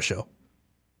Ask Noah show.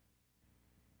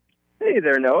 Hey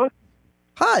there, Noah.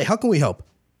 Hi, how can we help?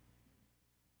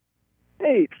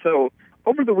 Hey, so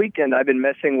over the weekend I've been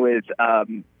messing with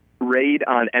RAID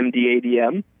on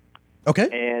MDADM. Okay.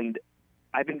 And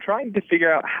I've been trying to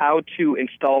figure out how to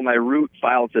install my root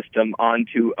file system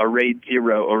onto a RAID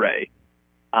 0 array.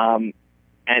 And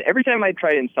every time I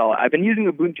try to install it, I've been using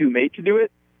Ubuntu Mate to do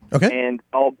it. Okay. And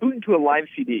I'll boot into a live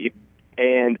CD,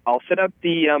 and I'll set up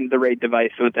the RAID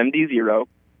device, so it's MD0.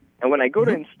 And when I go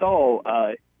to install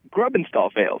grub install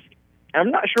fails. And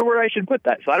I'm not sure where I should put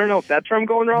that, so I don't know if that's where I'm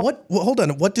going wrong. What? Well, hold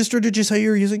on. What distro did you say you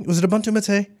were using? Was it Ubuntu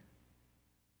Mate?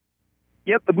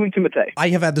 Yep, Ubuntu Mate. I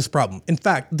have had this problem. In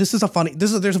fact, there's a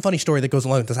funny story that goes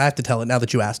along with this. I have to tell it now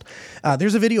that you asked.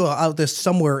 There's a video out there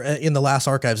somewhere in the last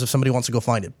archives if somebody wants to go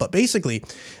find it. But basically,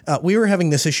 we were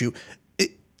having this issue.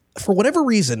 For whatever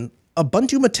reason,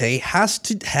 Ubuntu Mate has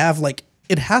to have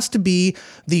it has to be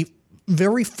the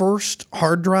very first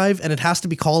hard drive, and it has to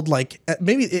be called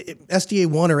maybe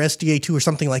SDA1 or SDA2 or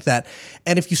something like that.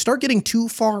 And if you start getting too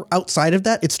far outside of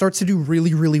that, it starts to do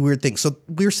really, really weird things. So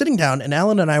we were sitting down, and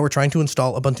Alan and I were trying to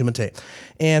install Ubuntu Mate.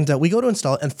 And we go to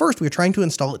install it, and first we were trying to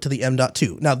install it to the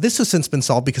M.2. Now, this has since been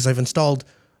solved because I've installed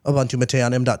Ubuntu Mate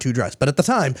on M.2 drives. But at the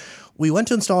time, we went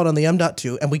to install it on the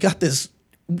M.2, and we got this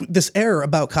error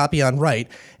about copy on write,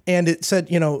 and it said,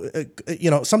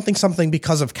 something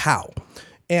because of cow.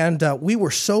 And we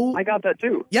were so... I got that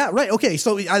too. Yeah, right. Okay,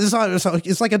 so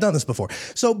it's like I've done this before.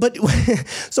 So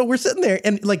we're sitting there,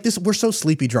 and we're so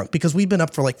sleepy drunk because we've been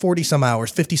up for 40 some hours,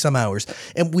 50 some hours,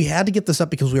 and we had to get this up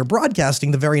because we were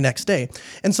broadcasting the very next day.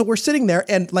 And so we're sitting there,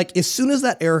 and as soon as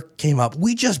that error came up,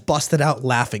 we just busted out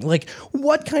laughing.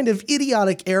 What kind of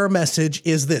idiotic error message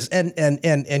is this? And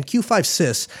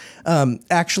Q5Sys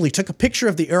actually took a picture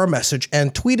of the error message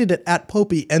and tweeted it at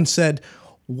Popey and said,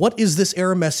 "What is this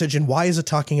error message and why is it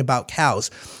talking about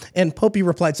cows?" And Popey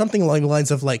replied something along the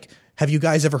lines of have you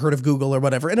guys ever heard of Google or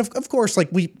whatever? And of course,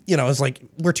 it's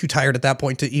we're too tired at that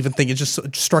point to even think. It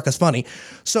just struck us funny.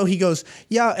 So he goes,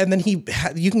 yeah. And then you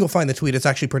can go find the tweet. It's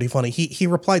actually pretty funny. He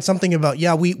replied something about,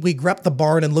 yeah, we grepped the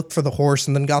barn and looked for the horse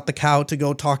and then got the cow to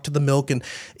go talk to the milk. And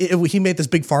he made this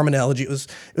big farm analogy.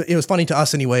 It was funny to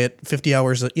us anyway at 50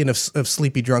 hours in of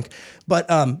sleepy drunk. But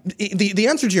the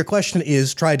answer to your question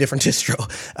is try a different distro.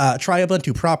 Try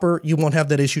Ubuntu proper. You won't have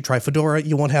that issue. Try Fedora.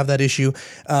 You won't have that issue.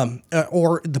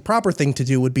 Or the proper thing to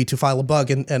do would be to file a bug,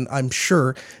 and I'm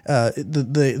sure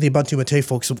the Ubuntu Mate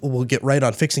folks will get right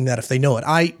on fixing that if they know it.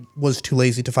 I was too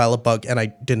lazy to file a bug, and I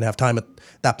didn't have time at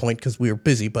that point because we were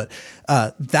busy, but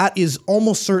that is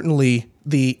almost certainly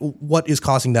what is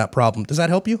causing that problem. Does that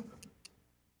help you?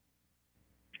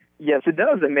 Yes, it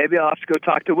does, and maybe I'll have to go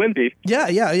talk to Wimpy.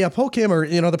 Yeah. Poke him, or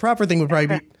the proper thing would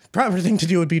probably be proper thing to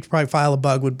do would be to probably file a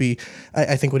bug. Would be,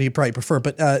 I think, what he'd probably prefer.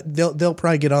 But they'll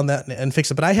probably get on that and fix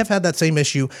it. But I have had that same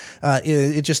issue.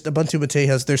 It just Ubuntu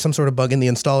Mate there's some sort of bug in the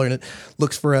installer, and it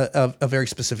looks for a very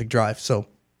specific drive. So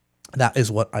that is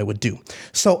what I would do.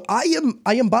 So I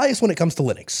am biased when it comes to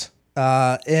Linux.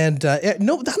 No,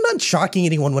 I'm not shocking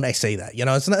anyone when I say that.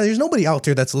 There's nobody out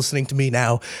there that's listening to me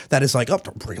now that is like, oh,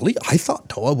 really? I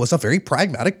thought Noah was a very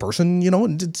pragmatic person,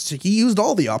 and he used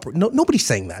all the nobody's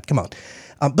saying that. Come on.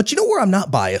 But you know where I'm not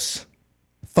biased?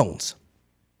 Phones.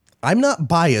 I'm not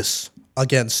biased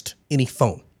against any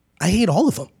phone. I hate all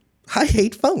of them. I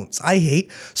hate phones. I hate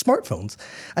smartphones.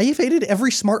 I have hated every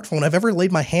smartphone I've ever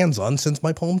laid my hands on since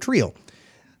my Palm Trio.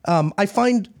 I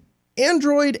find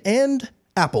Android and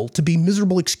Apple to be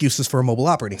miserable excuses for a mobile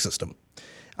operating system.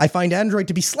 I find Android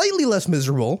to be slightly less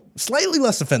miserable, slightly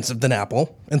less offensive than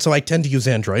Apple, and so I tend to use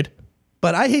Android,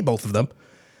 but I hate both of them.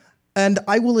 And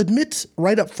I will admit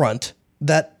right up front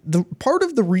that the part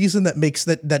of the reason that makes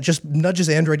that just nudges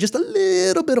Android just a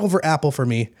little bit over Apple for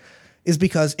me is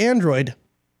because Android,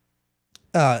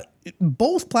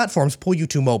 both platforms pull you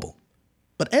to mobile,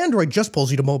 but Android just pulls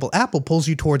you to mobile. Apple pulls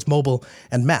you towards mobile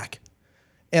and Mac.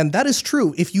 And that is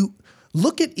true. If you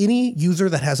look at any user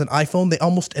that has an iPhone, they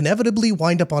almost inevitably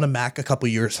wind up on a Mac a couple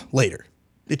years later.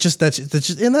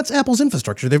 That's Apple's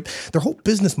infrastructure. Their whole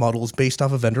business model is based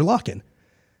off of vendor lock-in.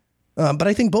 But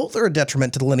I think both are a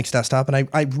detriment to the Linux desktop, and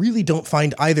I really don't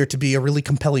find either to be a really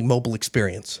compelling mobile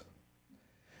experience.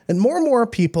 And more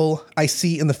people I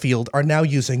see in the field are now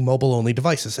using mobile-only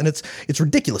devices, and it's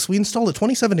ridiculous. We installed a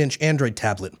 27-inch Android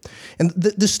tablet, and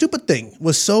the stupid thing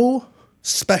was so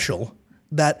special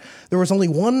that there was only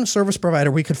one service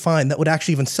provider we could find that would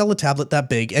actually even sell a tablet that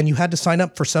big, and you had to sign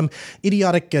up for some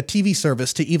idiotic TV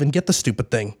service to even get the stupid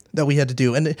thing that we had to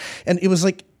do. And it was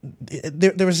like,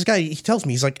 there was this guy, he tells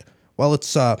me, he's like, well,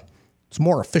 it's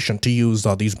more efficient to use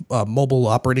these mobile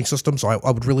operating systems, so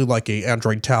I would really like a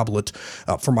Android tablet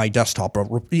for my desktop.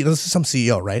 This is some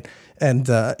CEO, right? And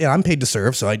I'm paid to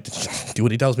serve, so I do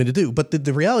what he tells me to do. But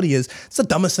the reality is, it's the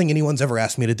dumbest thing anyone's ever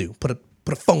asked me to do. Put a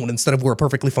phone instead of where a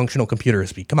perfectly functional computer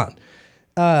is. Come on.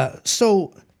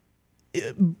 So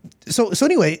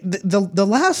anyway, the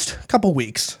last couple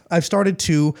weeks, I've started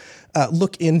to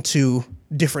look into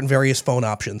different various phone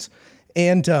options,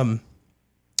 and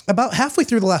about halfway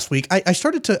through the last week, I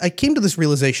came to this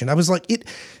realization. I was like,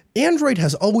 Android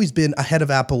has always been ahead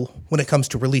of Apple when it comes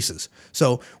to releases.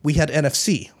 So we had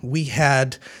NFC, we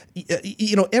had,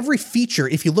 every feature,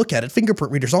 if you look at it,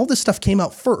 fingerprint readers, all this stuff came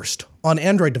out first on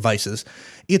Android devices.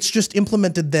 It's just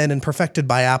implemented then and perfected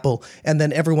by Apple. And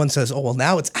then everyone says, oh, well,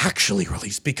 now it's actually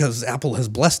released because Apple has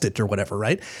blessed it or whatever,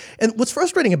 right? And what's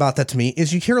frustrating about that to me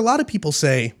is you hear a lot of people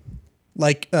say,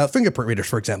 like fingerprint readers,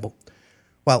 for example,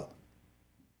 well,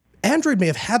 Android may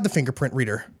have had the fingerprint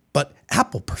reader, but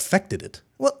Apple perfected it.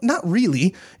 Well, not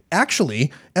really.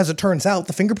 Actually, as it turns out,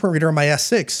 the fingerprint reader on my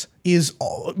S6 is,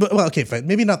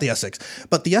 maybe not the S6,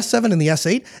 but the S7 and the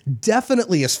S8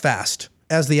 definitely as fast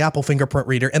as the Apple fingerprint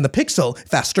reader, and the Pixel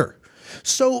faster.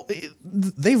 So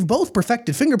they've both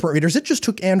perfected fingerprint readers. It just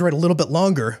took Android a little bit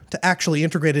longer to actually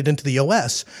integrate it into the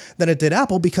OS than it did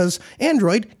Apple, because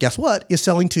Android, guess what, is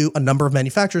selling to a number of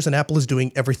manufacturers and Apple is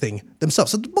doing everything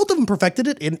themselves. So both of them perfected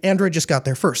it and Android just got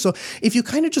there first. So if you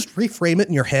kind of just reframe it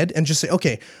in your head and just say,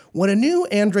 okay, when a new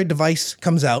Android device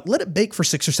comes out, let it bake for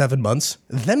 6 or 7 months,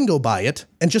 then go buy it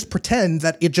and just pretend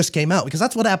that it just came out, because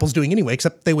that's what Apple's doing anyway,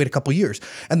 except they wait a couple years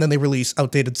and then they release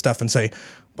outdated stuff and say,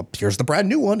 well, here's the brand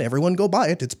new one. Everyone go buy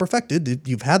it. It's perfected.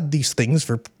 You've had these things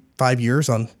for 5 years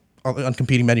on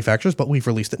competing manufacturers, but we've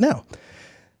released it now.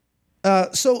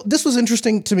 So this was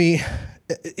interesting to me.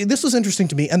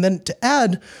 And then to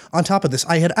add on top of this,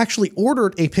 I had actually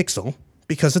ordered a Pixel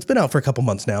because it's been out for a couple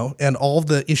months now and all of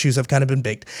the issues have kind of been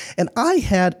baked. And I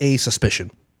had a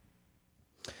suspicion.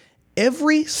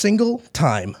 Every single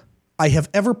time I have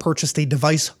ever purchased a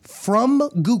device from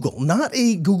Google, not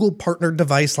a Google partnered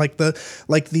device like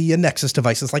the Nexus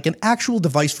devices, like an actual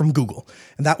device from Google.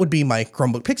 And that would be my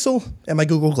Chromebook Pixel and my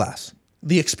Google Glass.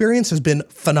 The experience has been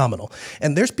phenomenal.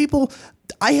 And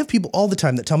I have people all the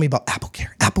time that tell me about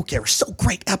AppleCare. AppleCare is so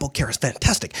great. AppleCare is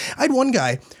fantastic. I had one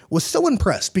guy was so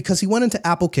impressed because he went into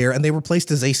AppleCare and they replaced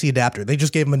his AC adapter. They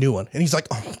just gave him a new one. And he's like,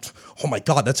 oh my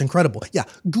God, that's incredible. Yeah,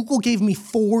 Google gave me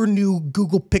 4 new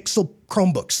Google Pixel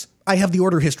Chromebooks. I have the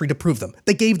order history to prove them.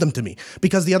 They gave them to me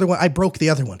because the other one, I broke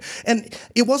the other one. And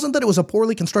it wasn't that it was a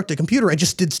poorly constructed computer. I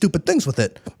just did stupid things with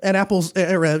it. And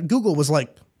Google was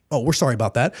like, oh, we're sorry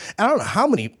about that. And I don't know how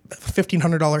many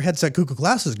 $1,500 headset Google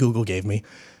Glasses Google gave me.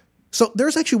 So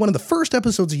there's actually one of the first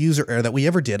episodes of User Error that we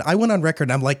ever did. I went on record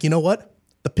and I'm like, you know what?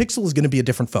 The Pixel is going to be a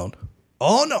different phone.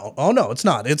 Oh no, it's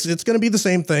not. It's going to be the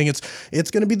same thing.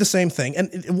 It's going to be the same thing. And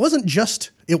it wasn't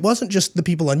just the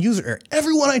people on User Error.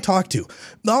 Everyone I talked to,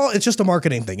 no, it's just a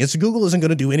marketing thing. Google isn't going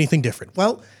to do anything different.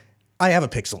 Well, I have a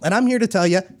Pixel, and I'm here to tell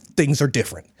you things are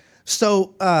different.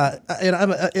 So,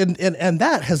 and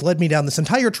that has led me down this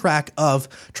entire track of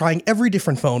trying every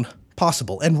different phone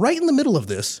possible. And right in the middle of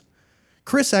this,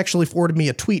 Chris actually forwarded me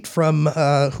a tweet from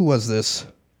who was this?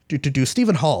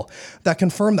 Stephen Hall, that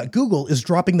confirmed that Google is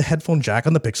dropping the headphone jack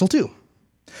on the Pixel 2.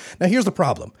 Now, here's the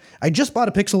problem. I just bought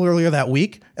a Pixel earlier that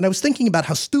week, and I was thinking about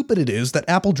how stupid it is that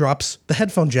Apple drops the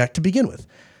headphone jack to begin with.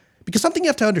 Because something you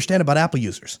have to understand about Apple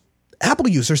users. Apple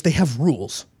users, they have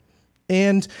rules.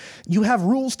 And you have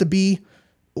rules to being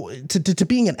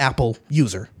an Apple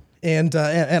user. And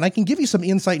I can give you some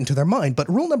insight into their mind, but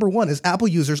rule number 1 is Apple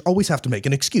users always have to make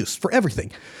an excuse for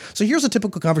everything. So here's a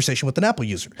typical conversation with an Apple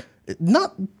user.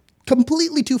 Not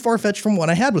completely too far-fetched from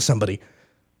one I had with somebody.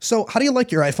 So how do you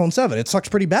like your iPhone 7? It sucks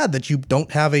pretty bad that you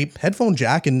don't have a headphone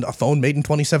jack in a phone made in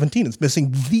 2017. It's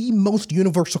missing the most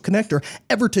universal connector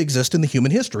ever to exist in the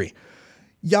human history.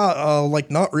 Yeah,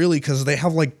 not really, because they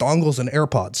have dongles and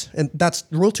AirPods. And that's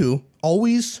rule 2.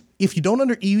 Always, if you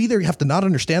you either have to not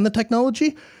understand the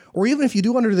technology, or even if you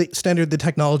do understand the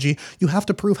technology, you have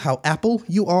to prove how Apple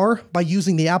you are by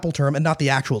using the Apple term and not the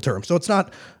actual term. So it's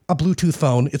not a Bluetooth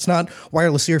phone. It's not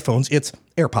wireless earphones. It's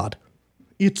AirPod.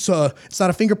 It's not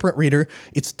a fingerprint reader.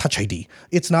 It's Touch ID.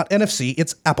 It's not NFC.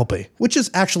 It's Apple Pay, which is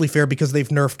actually fair because they've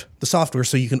nerfed the software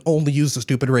so you can only use the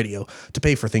stupid radio to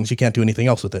pay for things. You can't do anything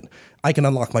else with it. I can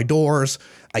unlock my doors.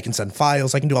 I can send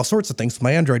files. I can do all sorts of things with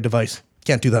my Android device.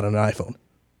 Can't do that on an iPhone.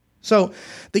 So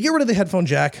they get rid of the headphone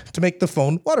jack to make the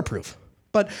phone waterproof.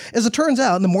 But as it turns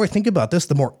out, and the more I think about this,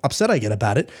 the more upset I get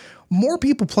about it, more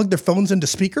people plug their phones into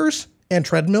speakers and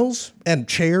treadmills and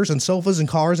chairs and sofas and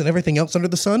cars and everything else under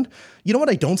the sun. You know what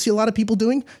I don't see a lot of people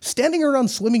doing? Standing around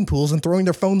swimming pools and throwing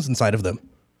their phones inside of them.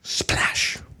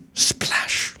 Splash.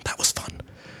 Splash. That was fun.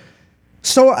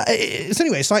 So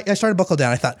I started to buckle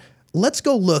down. I thought, let's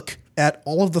go look at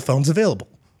all of the phones available.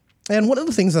 And one of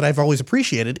the things that I've always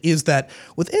appreciated is that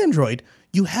with Android,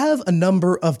 you have a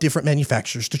number of different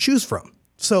manufacturers to choose from.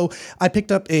 So I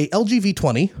picked up a LG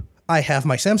V20. I have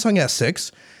my Samsung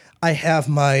S6. I have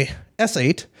my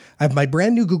S8. I have my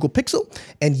brand new Google Pixel.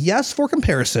 And yes, for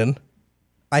comparison,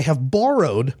 I have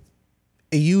borrowed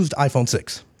a used iPhone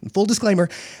 6. Full disclaimer,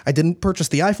 I didn't purchase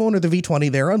the iPhone or the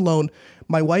V20. They're on loan.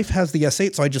 My wife has the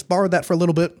S8, so I just borrowed that for a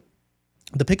little bit.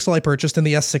 The Pixel I purchased, and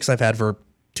the S6 I've had for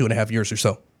 2.5 years or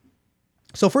so.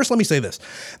 So first, let me say this.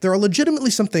 There are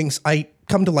legitimately some things I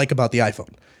come to like about the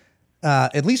iPhone.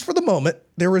 At least for the moment,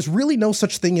 there is really no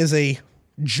such thing as a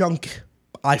junk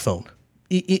iPhone.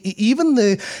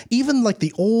 Even like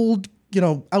the old,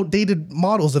 outdated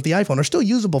models of the iPhone are still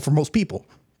usable for most people.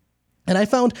 And I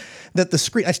found that the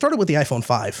screen, I started with the iPhone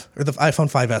 5 or the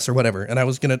iPhone 5S or whatever, and I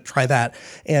was going to try that.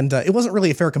 And it wasn't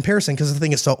really a fair comparison because the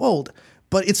thing is so old,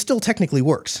 but it still technically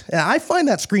works. And I find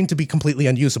that screen to be completely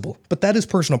unusable, but that is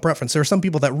personal preference. There are some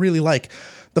people that really like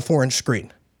the 4-inch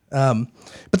screen.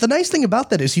 But the nice thing about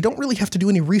that is you don't really have to do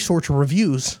any research or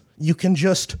reviews. You can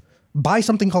just buy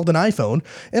something called an iPhone,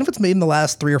 and if it's made in the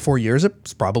last 3 or 4 years,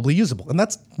 it's probably usable. And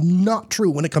that's not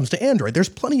true when it comes to Android. There's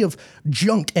plenty of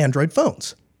junk Android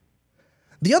phones.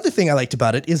 The other thing I liked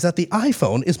about it is that the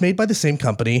iPhone is made by the same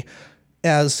company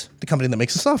as the company that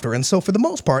makes the software. And so for the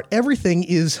most part, everything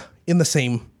is in the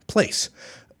same place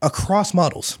across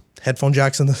models. Headphone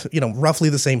jacks in the, roughly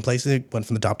the same place. It went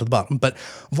from the top to the bottom, but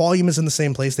volume is in the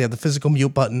same place. They have the physical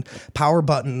mute button, power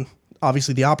button.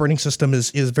 Obviously the operating system is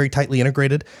very tightly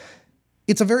integrated.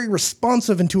 It's a very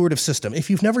responsive, intuitive system. If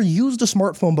you've never used a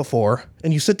smartphone before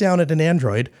and you sit down at an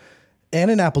Android and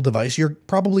an Apple device, you're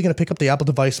probably going to pick up the Apple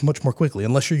device much more quickly,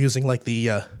 unless you're using like the,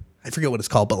 I forget what it's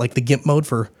called, but like the GIMP mode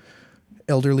for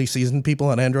elderly seasoned people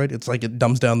on Android. It's like it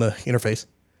dumbs down the interface.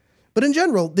 But in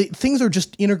general, things are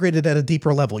just integrated at a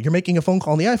deeper level. You're making a phone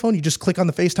call on the iPhone, you just click on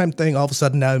the FaceTime thing, all of a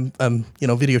sudden now I'm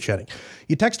video chatting.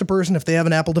 You text a person, if they have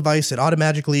an Apple device, it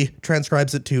automatically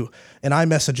transcribes it to an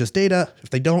iMessage as data. If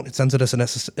they don't, it sends it as an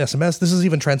SMS. This is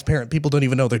even transparent. People don't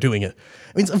even know they're doing it.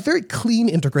 I mean, it's a very clean,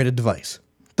 integrated device.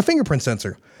 The fingerprint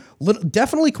sensor,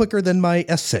 definitely quicker than my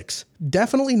S6.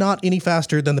 Definitely not any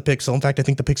faster than the Pixel. In fact, I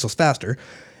think the Pixel's faster.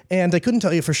 And I couldn't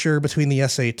tell you for sure between the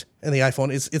S8 and the iPhone.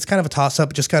 It's kind of a toss-up.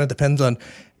 It just kind of depends on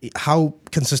how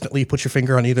consistently you put your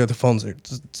finger on either of the phones.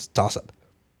 It's a toss-up.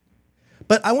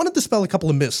 But I want to dispel a couple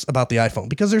of myths about the iPhone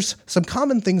because there's some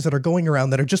common things that are going around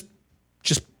that are just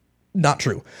not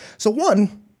true. So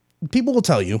one, people will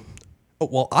tell you,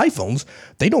 well, iPhones,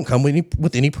 they don't come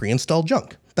with any pre-installed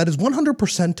junk. That is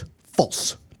 100%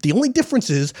 false. The only difference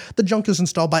is the junk is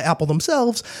installed by Apple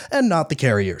themselves and not the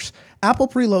carriers. Apple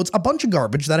preloads a bunch of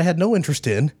garbage that I had no interest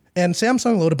in, and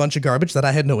Samsung load a bunch of garbage that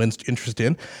I had no interest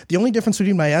in. The only difference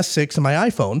between my S6 and my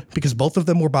iPhone, because both of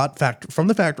them were bought from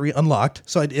the factory unlocked,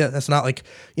 so that's not like,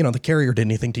 the carrier did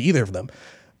anything to either of them.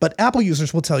 But Apple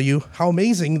users will tell you how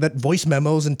amazing that voice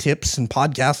memos and tips and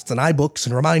podcasts and iBooks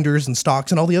and reminders and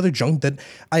stocks and all the other junk that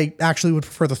I actually would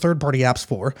prefer the third-party apps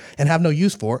for and have no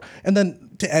use for. And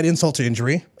then to add insult to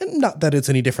injury, and not that it's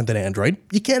any different than Android,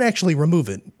 you can't actually remove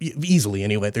it easily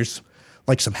anyway. There's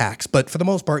like some hacks, but for the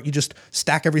most part, you just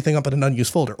stack everything up in an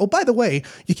unused folder. Oh, by the way,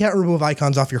 you can't remove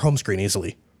icons off your home screen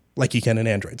easily like you can in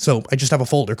Android. So I just have a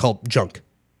folder called junk.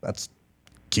 That's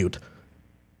cute.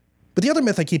 But the other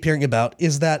myth I keep hearing about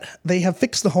is that they have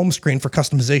fixed the home screen for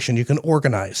customization. You can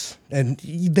organize, and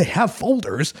they have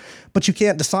folders, but you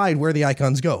can't decide where the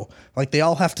icons go. Like, they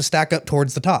all have to stack up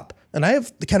towards the top. And I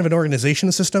have kind of an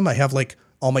organization system. I have like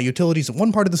all my utilities in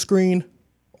one part of the screen,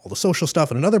 all the social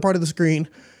stuff in another part of the screen,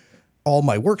 all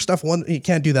my work stuff. You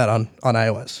can't do that on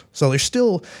iOS. So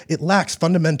it lacks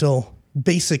fundamental,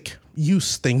 basic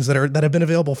use things that have been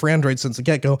available for Android since the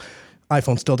get-go.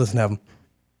 iPhone still doesn't have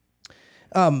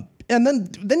them. And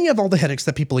then you have all the headaches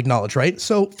that people acknowledge, right?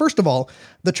 So first of all,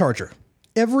 the charger.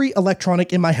 Every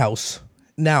electronic in my house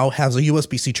now has a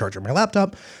USB-C charger. My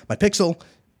laptop, my Pixel,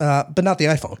 but not the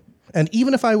iPhone. And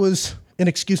even if I was an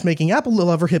excuse-making Apple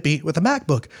lover hippie with a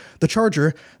MacBook, the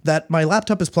charger that my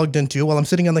laptop is plugged into while I'm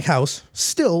sitting on the house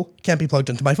still can't be plugged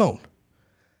into my phone.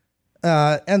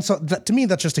 And so to me,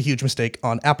 that's just a huge mistake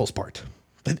on Apple's part.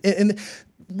 And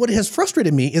what has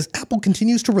frustrated me is Apple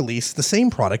continues to release the same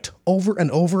product over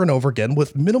and over and over again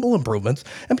with minimal improvements,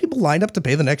 and people line up to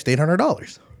pay the next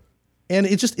 $800. And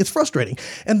it's frustrating.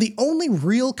 And the only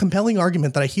real compelling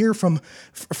argument that I hear from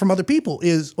other people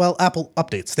is, well, Apple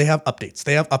updates. They have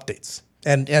updates.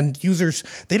 And users,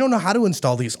 they don't know how to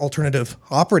install these alternative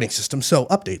operating systems. So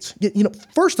updates.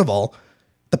 First of all,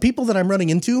 the people that I'm running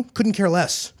into couldn't care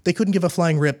less. They couldn't give a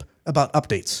flying rip about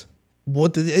updates.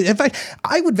 In fact,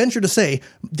 I would venture to say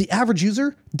the average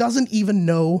user doesn't even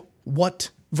know what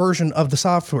version of the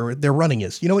software they're running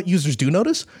is. You know what users do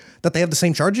notice? That they have the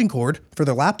same charging cord for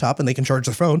their laptop and they can charge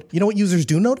their phone. You know what users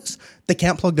do notice? They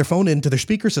can't plug their phone into their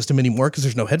speaker system anymore because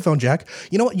there's no headphone jack.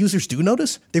 You know what users do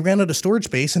notice? They ran out of storage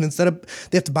space, and instead of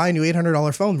they have to buy a new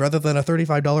 $800 phone rather than a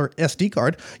 $35 SD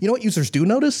card. You know what users do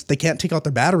notice? They can't take out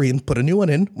their battery and put a new one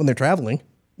in when they're traveling.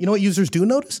 You know what users do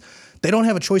notice? They don't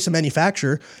have a choice of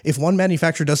manufacturer. If one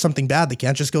manufacturer does something bad, they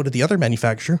can't just go to the other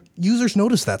manufacturer. Users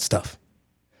notice that stuff.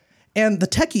 And the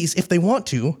techies, if they want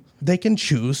to, they can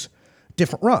choose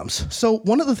different ROMs. So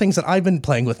one of the things that I've been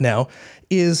playing with now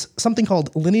is something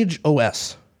called Lineage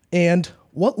OS. And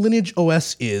what Lineage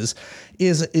OS is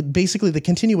basically the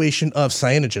continuation of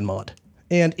CyanogenMod.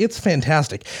 And it's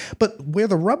fantastic. But where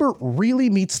the rubber really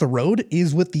meets the road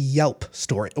is with the Yelp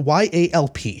store,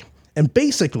 YALP. And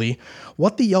basically,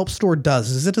 what the Yelp store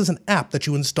does is it is an app that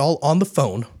you install on the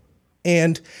phone,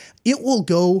 and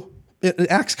it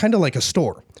acts kind of like a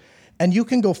store. And you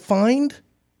can go find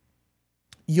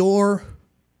the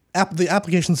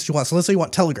applications that you want. So let's say you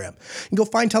want Telegram. You go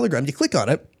find Telegram, you click on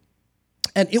it,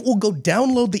 and it will go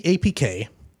download the APK,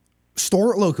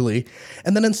 store it locally,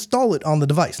 and then install it on the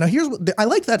device. Now, I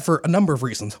like that for a number of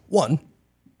reasons. One,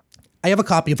 I have a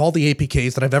copy of all the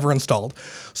APKs that I've ever installed.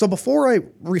 So before I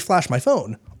reflash my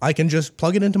phone, I can just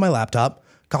plug it into my laptop,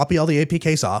 copy all the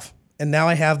APKs off, and now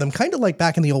I have them kind of like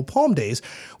back in the old Palm days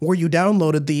where you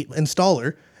downloaded the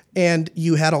installer and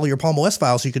you had all your Palm OS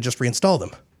files, so you could just reinstall them.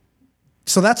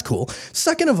 So that's cool.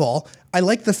 Second of all, I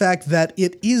like the fact that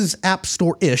it is App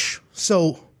Store-ish,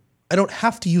 so I don't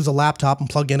have to use a laptop and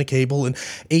plug in a cable and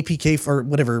APK for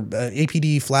whatever,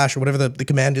 APD flash or whatever the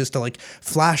command is to like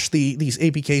flash these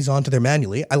APKs onto there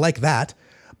manually. I like that.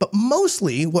 But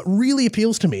mostly what really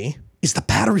appeals to me is the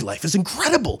battery life is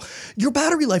incredible. Your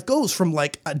battery life goes from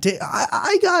like a day.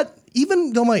 I got,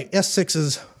 even though my S6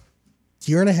 is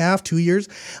year and a half, 2 years,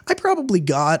 I probably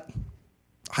got,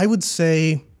 I would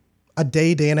say, a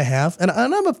day and a half. And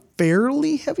I'm a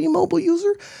fairly heavy mobile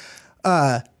user.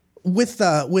 With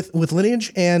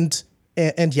Lineage and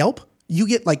Yelp, you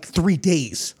get like 3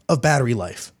 days of battery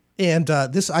life. And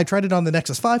I tried it on the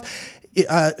Nexus 5.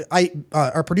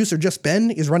 Our producer, Just Ben,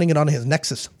 is running it on his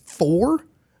Nexus 4.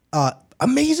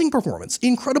 Amazing performance,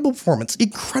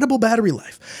 incredible battery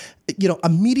life,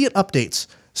 immediate updates.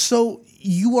 So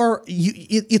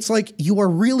it's like you are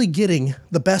really getting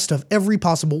the best of every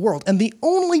possible world. And the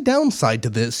only downside to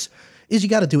this is you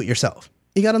got to do it yourself.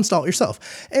 You got to install it yourself.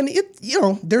 And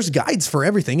there's guides for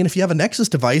everything. And if you have a Nexus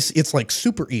device, it's like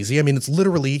super easy. I mean, it's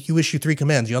literally, you issue 3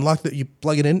 commands. You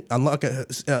plug it in,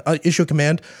 issue a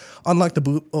command, unlock the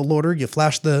bootloader, you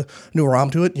flash the new ROM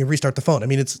to it, and you restart the phone. I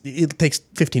mean, it takes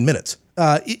 15 minutes.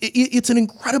 It's an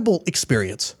incredible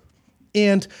experience.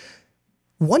 And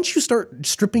once you start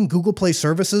stripping Google Play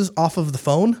services off of the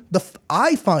phone,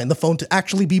 I find the phone to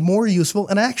actually be more useful,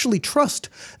 and I actually trust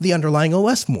the underlying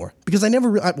OS more, because I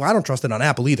don't trust it on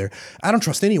Apple either. I don't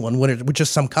trust anyone with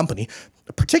just some company,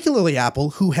 particularly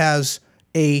Apple, who has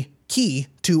a key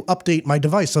to update my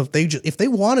device. So if they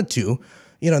wanted to,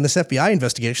 in this FBI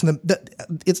investigation,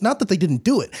 it's not that they didn't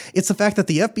do it. It's the fact that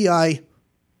the FBI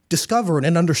discovered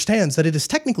and understands that it is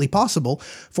technically possible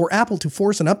for Apple to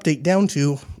force an update down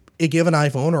to a given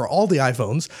iPhone or all the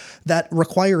iPhones that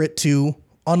require it to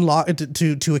unlock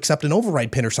to accept an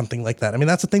override pin or something like that. I mean,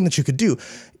 that's a thing that you could do.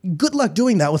 Good luck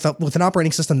doing that with an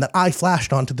operating system that I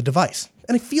flashed onto the device.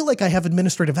 And I feel like I have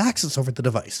administrative access over the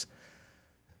device.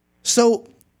 So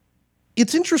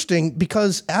it's interesting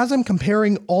because as I'm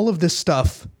comparing all of this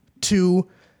stuff to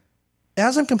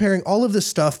as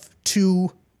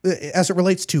it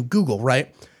relates to Google,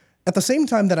 right? At the same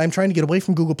time that I'm trying to get away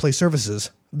from Google Play services,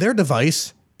 their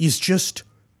device is just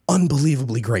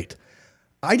unbelievably great.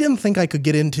 I didn't think I could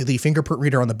get into the fingerprint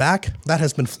reader on the back. That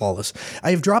has been flawless.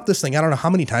 I have dropped this thing, I don't know how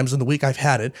many times in the week I've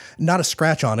had it, not a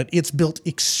scratch on it. It's built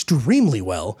extremely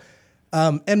well.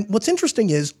 And what's interesting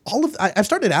is I've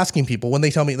started asking people when they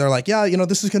tell me, they're like, yeah,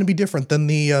 this is going to be different than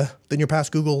than your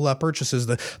past Google purchases.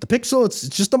 The Pixel, it's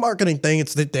just a marketing thing.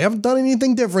 They haven't done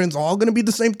anything different. It's all going to be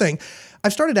the same thing.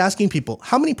 I've started asking people,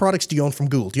 how many products do you own from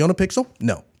Google? Do you own a Pixel?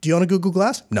 No. Do you own a Google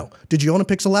Glass? No. Did you own a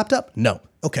Pixel laptop? No.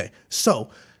 Okay. So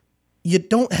you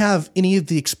don't have any of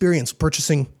the experience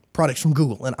purchasing products from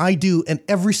Google, and I do, and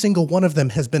every single one of them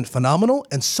has been phenomenal.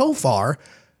 And so far,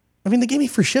 I mean, they gave me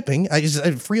free shipping.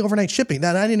 Free overnight shipping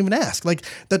that I didn't even ask. Like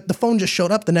the phone just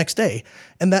showed up the next day,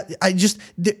 and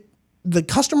the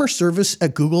customer service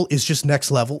at Google is just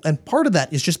next level. And part of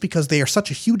that is just because they are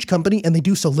such a huge company and they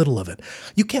do so little of it.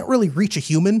 You can't really reach a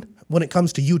human when it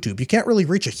comes to YouTube. You can't really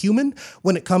reach a human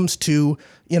when it comes to,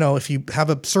 if you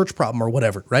have a search problem or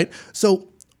whatever, right? So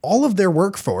all of their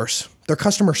workforce, their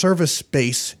customer service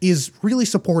base is really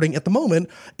supporting at the moment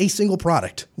a single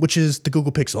product, which is the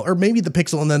Google Pixel, or maybe the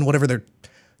Pixel and then whatever their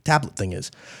tablet thing is.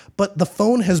 But the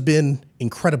phone has been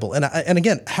incredible. And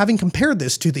again, having compared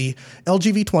this to the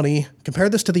LG V20,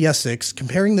 compared this to the S6,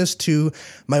 comparing this to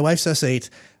my wife's S8,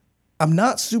 I'm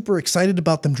not super excited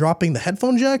about them dropping the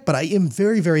headphone jack, but I am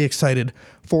very, very excited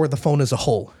for the phone as a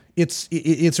whole. It's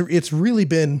really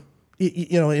been,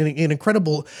 an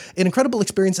incredible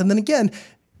experience. And then again,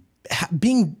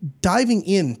 diving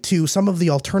into some of the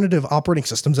alternative operating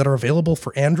systems that are available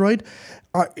for Android,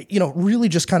 really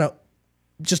just kind of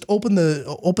open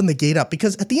the gate up,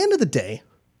 because at the end of the day,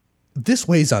 this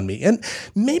weighs on me, and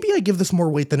maybe I give this more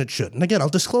weight than it should. And again, I'll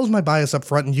disclose my bias up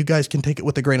front, and you guys can take it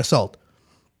with a grain of salt.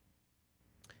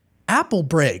 Apple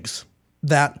brags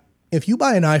that if you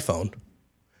buy an iPhone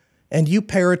and you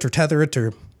pair it or tether it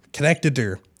or connect it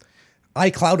or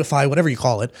iCloudify, whatever you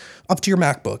call it, up to your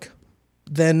MacBook,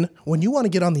 then when you want to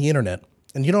get on the internet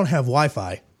and you don't have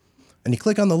Wi-Fi and you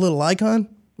click on the little icon,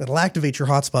 it'll activate your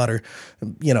hotspot or,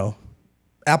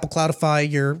 Apple Cloudify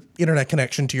your internet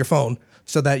connection to your phone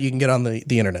so that you can get on the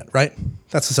internet, right?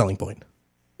 That's the selling point.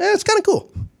 It's kind of cool.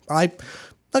 I'm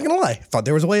not going to lie. Thought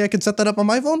there was a way I could set that up on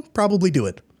my phone. Probably do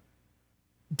it.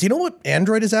 Do you know what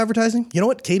Android is advertising? You know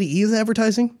what KDE is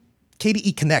advertising?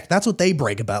 KDE Connect. That's what they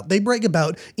brag about. They brag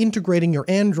about integrating your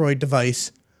Android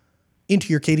device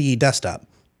into your KDE desktop.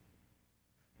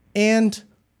 And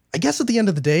I guess at the end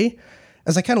of the day,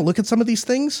 as I kind of look at some of these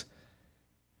things,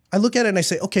 I look at it and I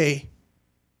say, okay,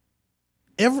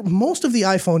 most of the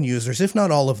iPhone users, if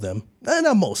not all of them,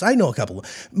 not most, I know a couple,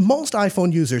 most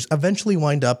iPhone users eventually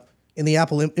wind up in the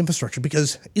Apple infrastructure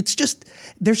because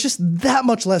there's just that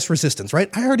much less resistance, right?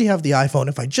 I already have the iPhone.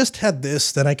 If I just had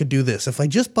this, then I could do this. If I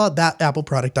just bought that Apple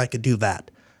product, I could do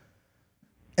that.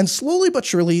 And slowly but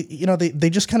surely, they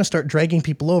just kind of start dragging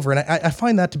people over. And I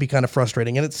find that to be kind of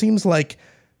frustrating. And it seems like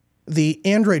the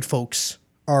Android folks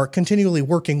are continually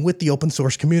working with the open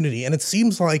source community. And it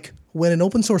seems like when an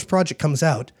open source project comes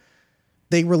out,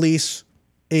 they release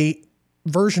a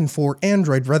version for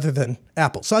Android rather than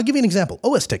Apple. So I'll give you an example.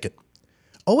 OS Ticket.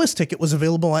 OS Ticket was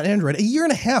available on Android a year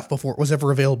and a half before it was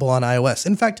ever available on iOS.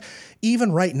 In fact,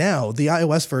 even right now, the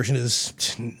iOS version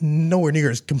is nowhere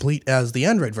near as complete as the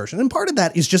Android version. And part of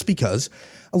that is just because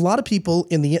a lot of people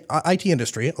in the IT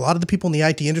industry, a lot of the people in the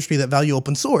IT industry that value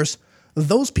open source,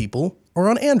 those people are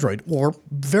on Android or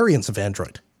variants of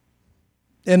Android.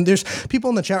 And there's people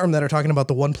in the chat room that are talking about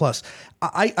the OnePlus.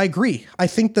 I agree. I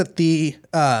think that the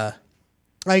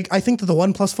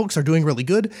OnePlus folks are doing really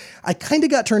good. I kind of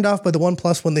got turned off by the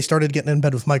OnePlus when they started getting in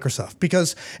bed with Microsoft,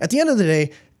 because at the end of the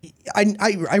day,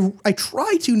 I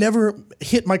try to never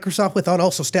hit Microsoft without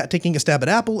also taking a stab at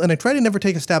Apple, and I try to never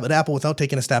take a stab at Apple without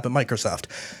taking a stab at Microsoft.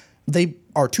 They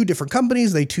are two different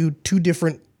companies. They do two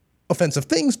different offensive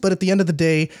things, but at the end of the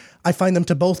day, I find them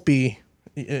to both be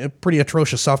pretty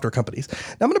atrocious software companies.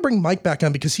 Now I'm going to bring Mike back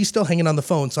on because he's still hanging on the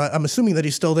phone. So I'm assuming that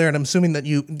he's still there, and I'm assuming that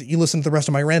you listened to the rest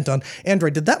of my rant on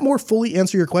Android. Did that more fully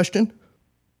answer your question?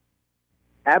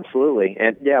 Absolutely.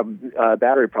 And yeah,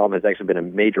 battery problem has actually been a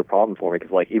major problem for me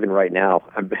because even right now,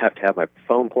 I have to have my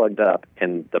phone plugged up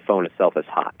and the phone itself is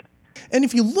hot. And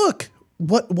if you look,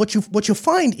 what you'll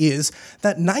find is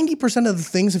that 90% of the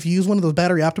things, if you use one of those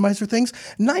battery optimizer things,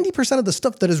 90% of the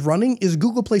stuff that is running is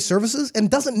Google Play services and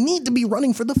doesn't need to be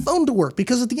running for the phone to work,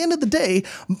 because at the end of the day,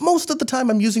 most of the time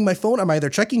I'm using my phone, I'm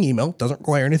either checking email, doesn't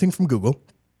require anything from Google,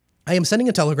 I am sending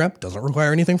a telegram, doesn't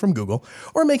require anything from Google,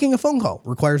 or making a phone call,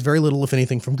 requires very little, if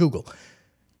anything, from Google.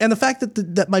 And the fact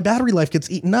that my battery life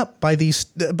gets eaten up by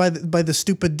the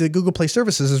stupid Google Play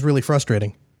services is really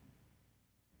frustrating.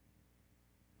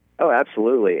 Oh,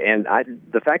 absolutely. And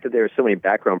the fact that there are so many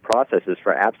background processes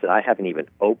for apps that I haven't even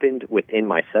opened within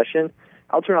my session,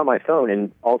 I'll turn on my phone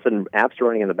and all of a sudden apps are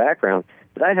running in the background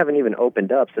that I haven't even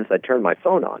opened up since I turned my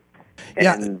phone on.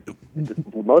 And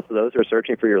most of those are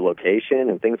searching for your location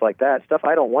and things like that, stuff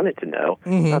I don't want it to know.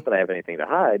 Mm-hmm. Not that I have anything to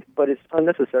hide, but it's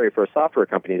unnecessary for a software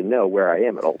company to know where I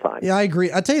am at all times. Yeah, I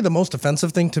agree. I'll tell you the most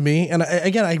offensive thing to me, and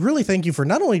again, I really thank you for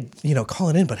not only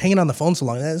calling in, but hanging on the phone so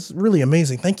long. That's really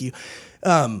amazing. Thank you.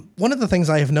 One of the things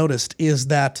I have noticed is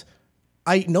that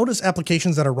I notice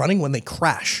applications that are running when they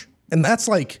crash, and that's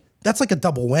like a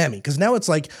double whammy, because now it's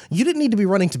like you didn't need to be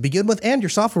running to begin with, and your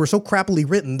software was so crappily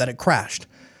written that it crashed.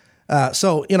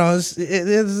 So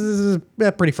it's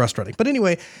pretty frustrating. But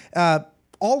anyway,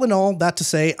 all in all, that to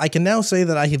say, I can now say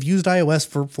that I have used iOS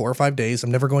for 4 or 5 days.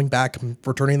 I'm never going back. I'm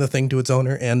returning the thing to its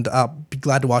owner, and I'll be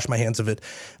glad to wash my hands of it.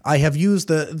 I have used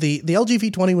the LG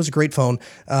V20 was a great phone.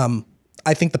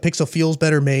 I think the Pixel feels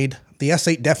better made. The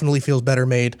S8 definitely feels better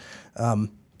made.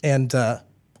 And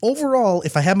overall,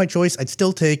 if I had my choice, I'd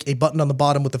still take a button on the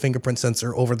bottom with the fingerprint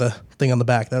sensor over the thing on the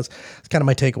back. That's kind of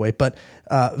my takeaway. But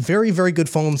very, very good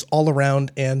phones all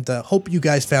around, and hope you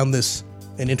guys found this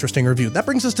an interesting review. That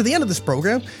brings us to the end of this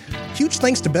program. Huge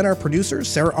thanks to Ben, our producer,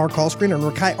 Sarah, our call screener, and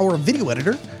Rakai, our video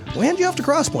editor. We'll hand you off to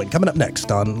Crosspoint coming up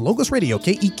next on Logos Radio,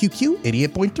 KEQQ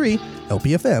 88.3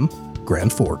 LPFM,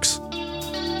 Grand Forks.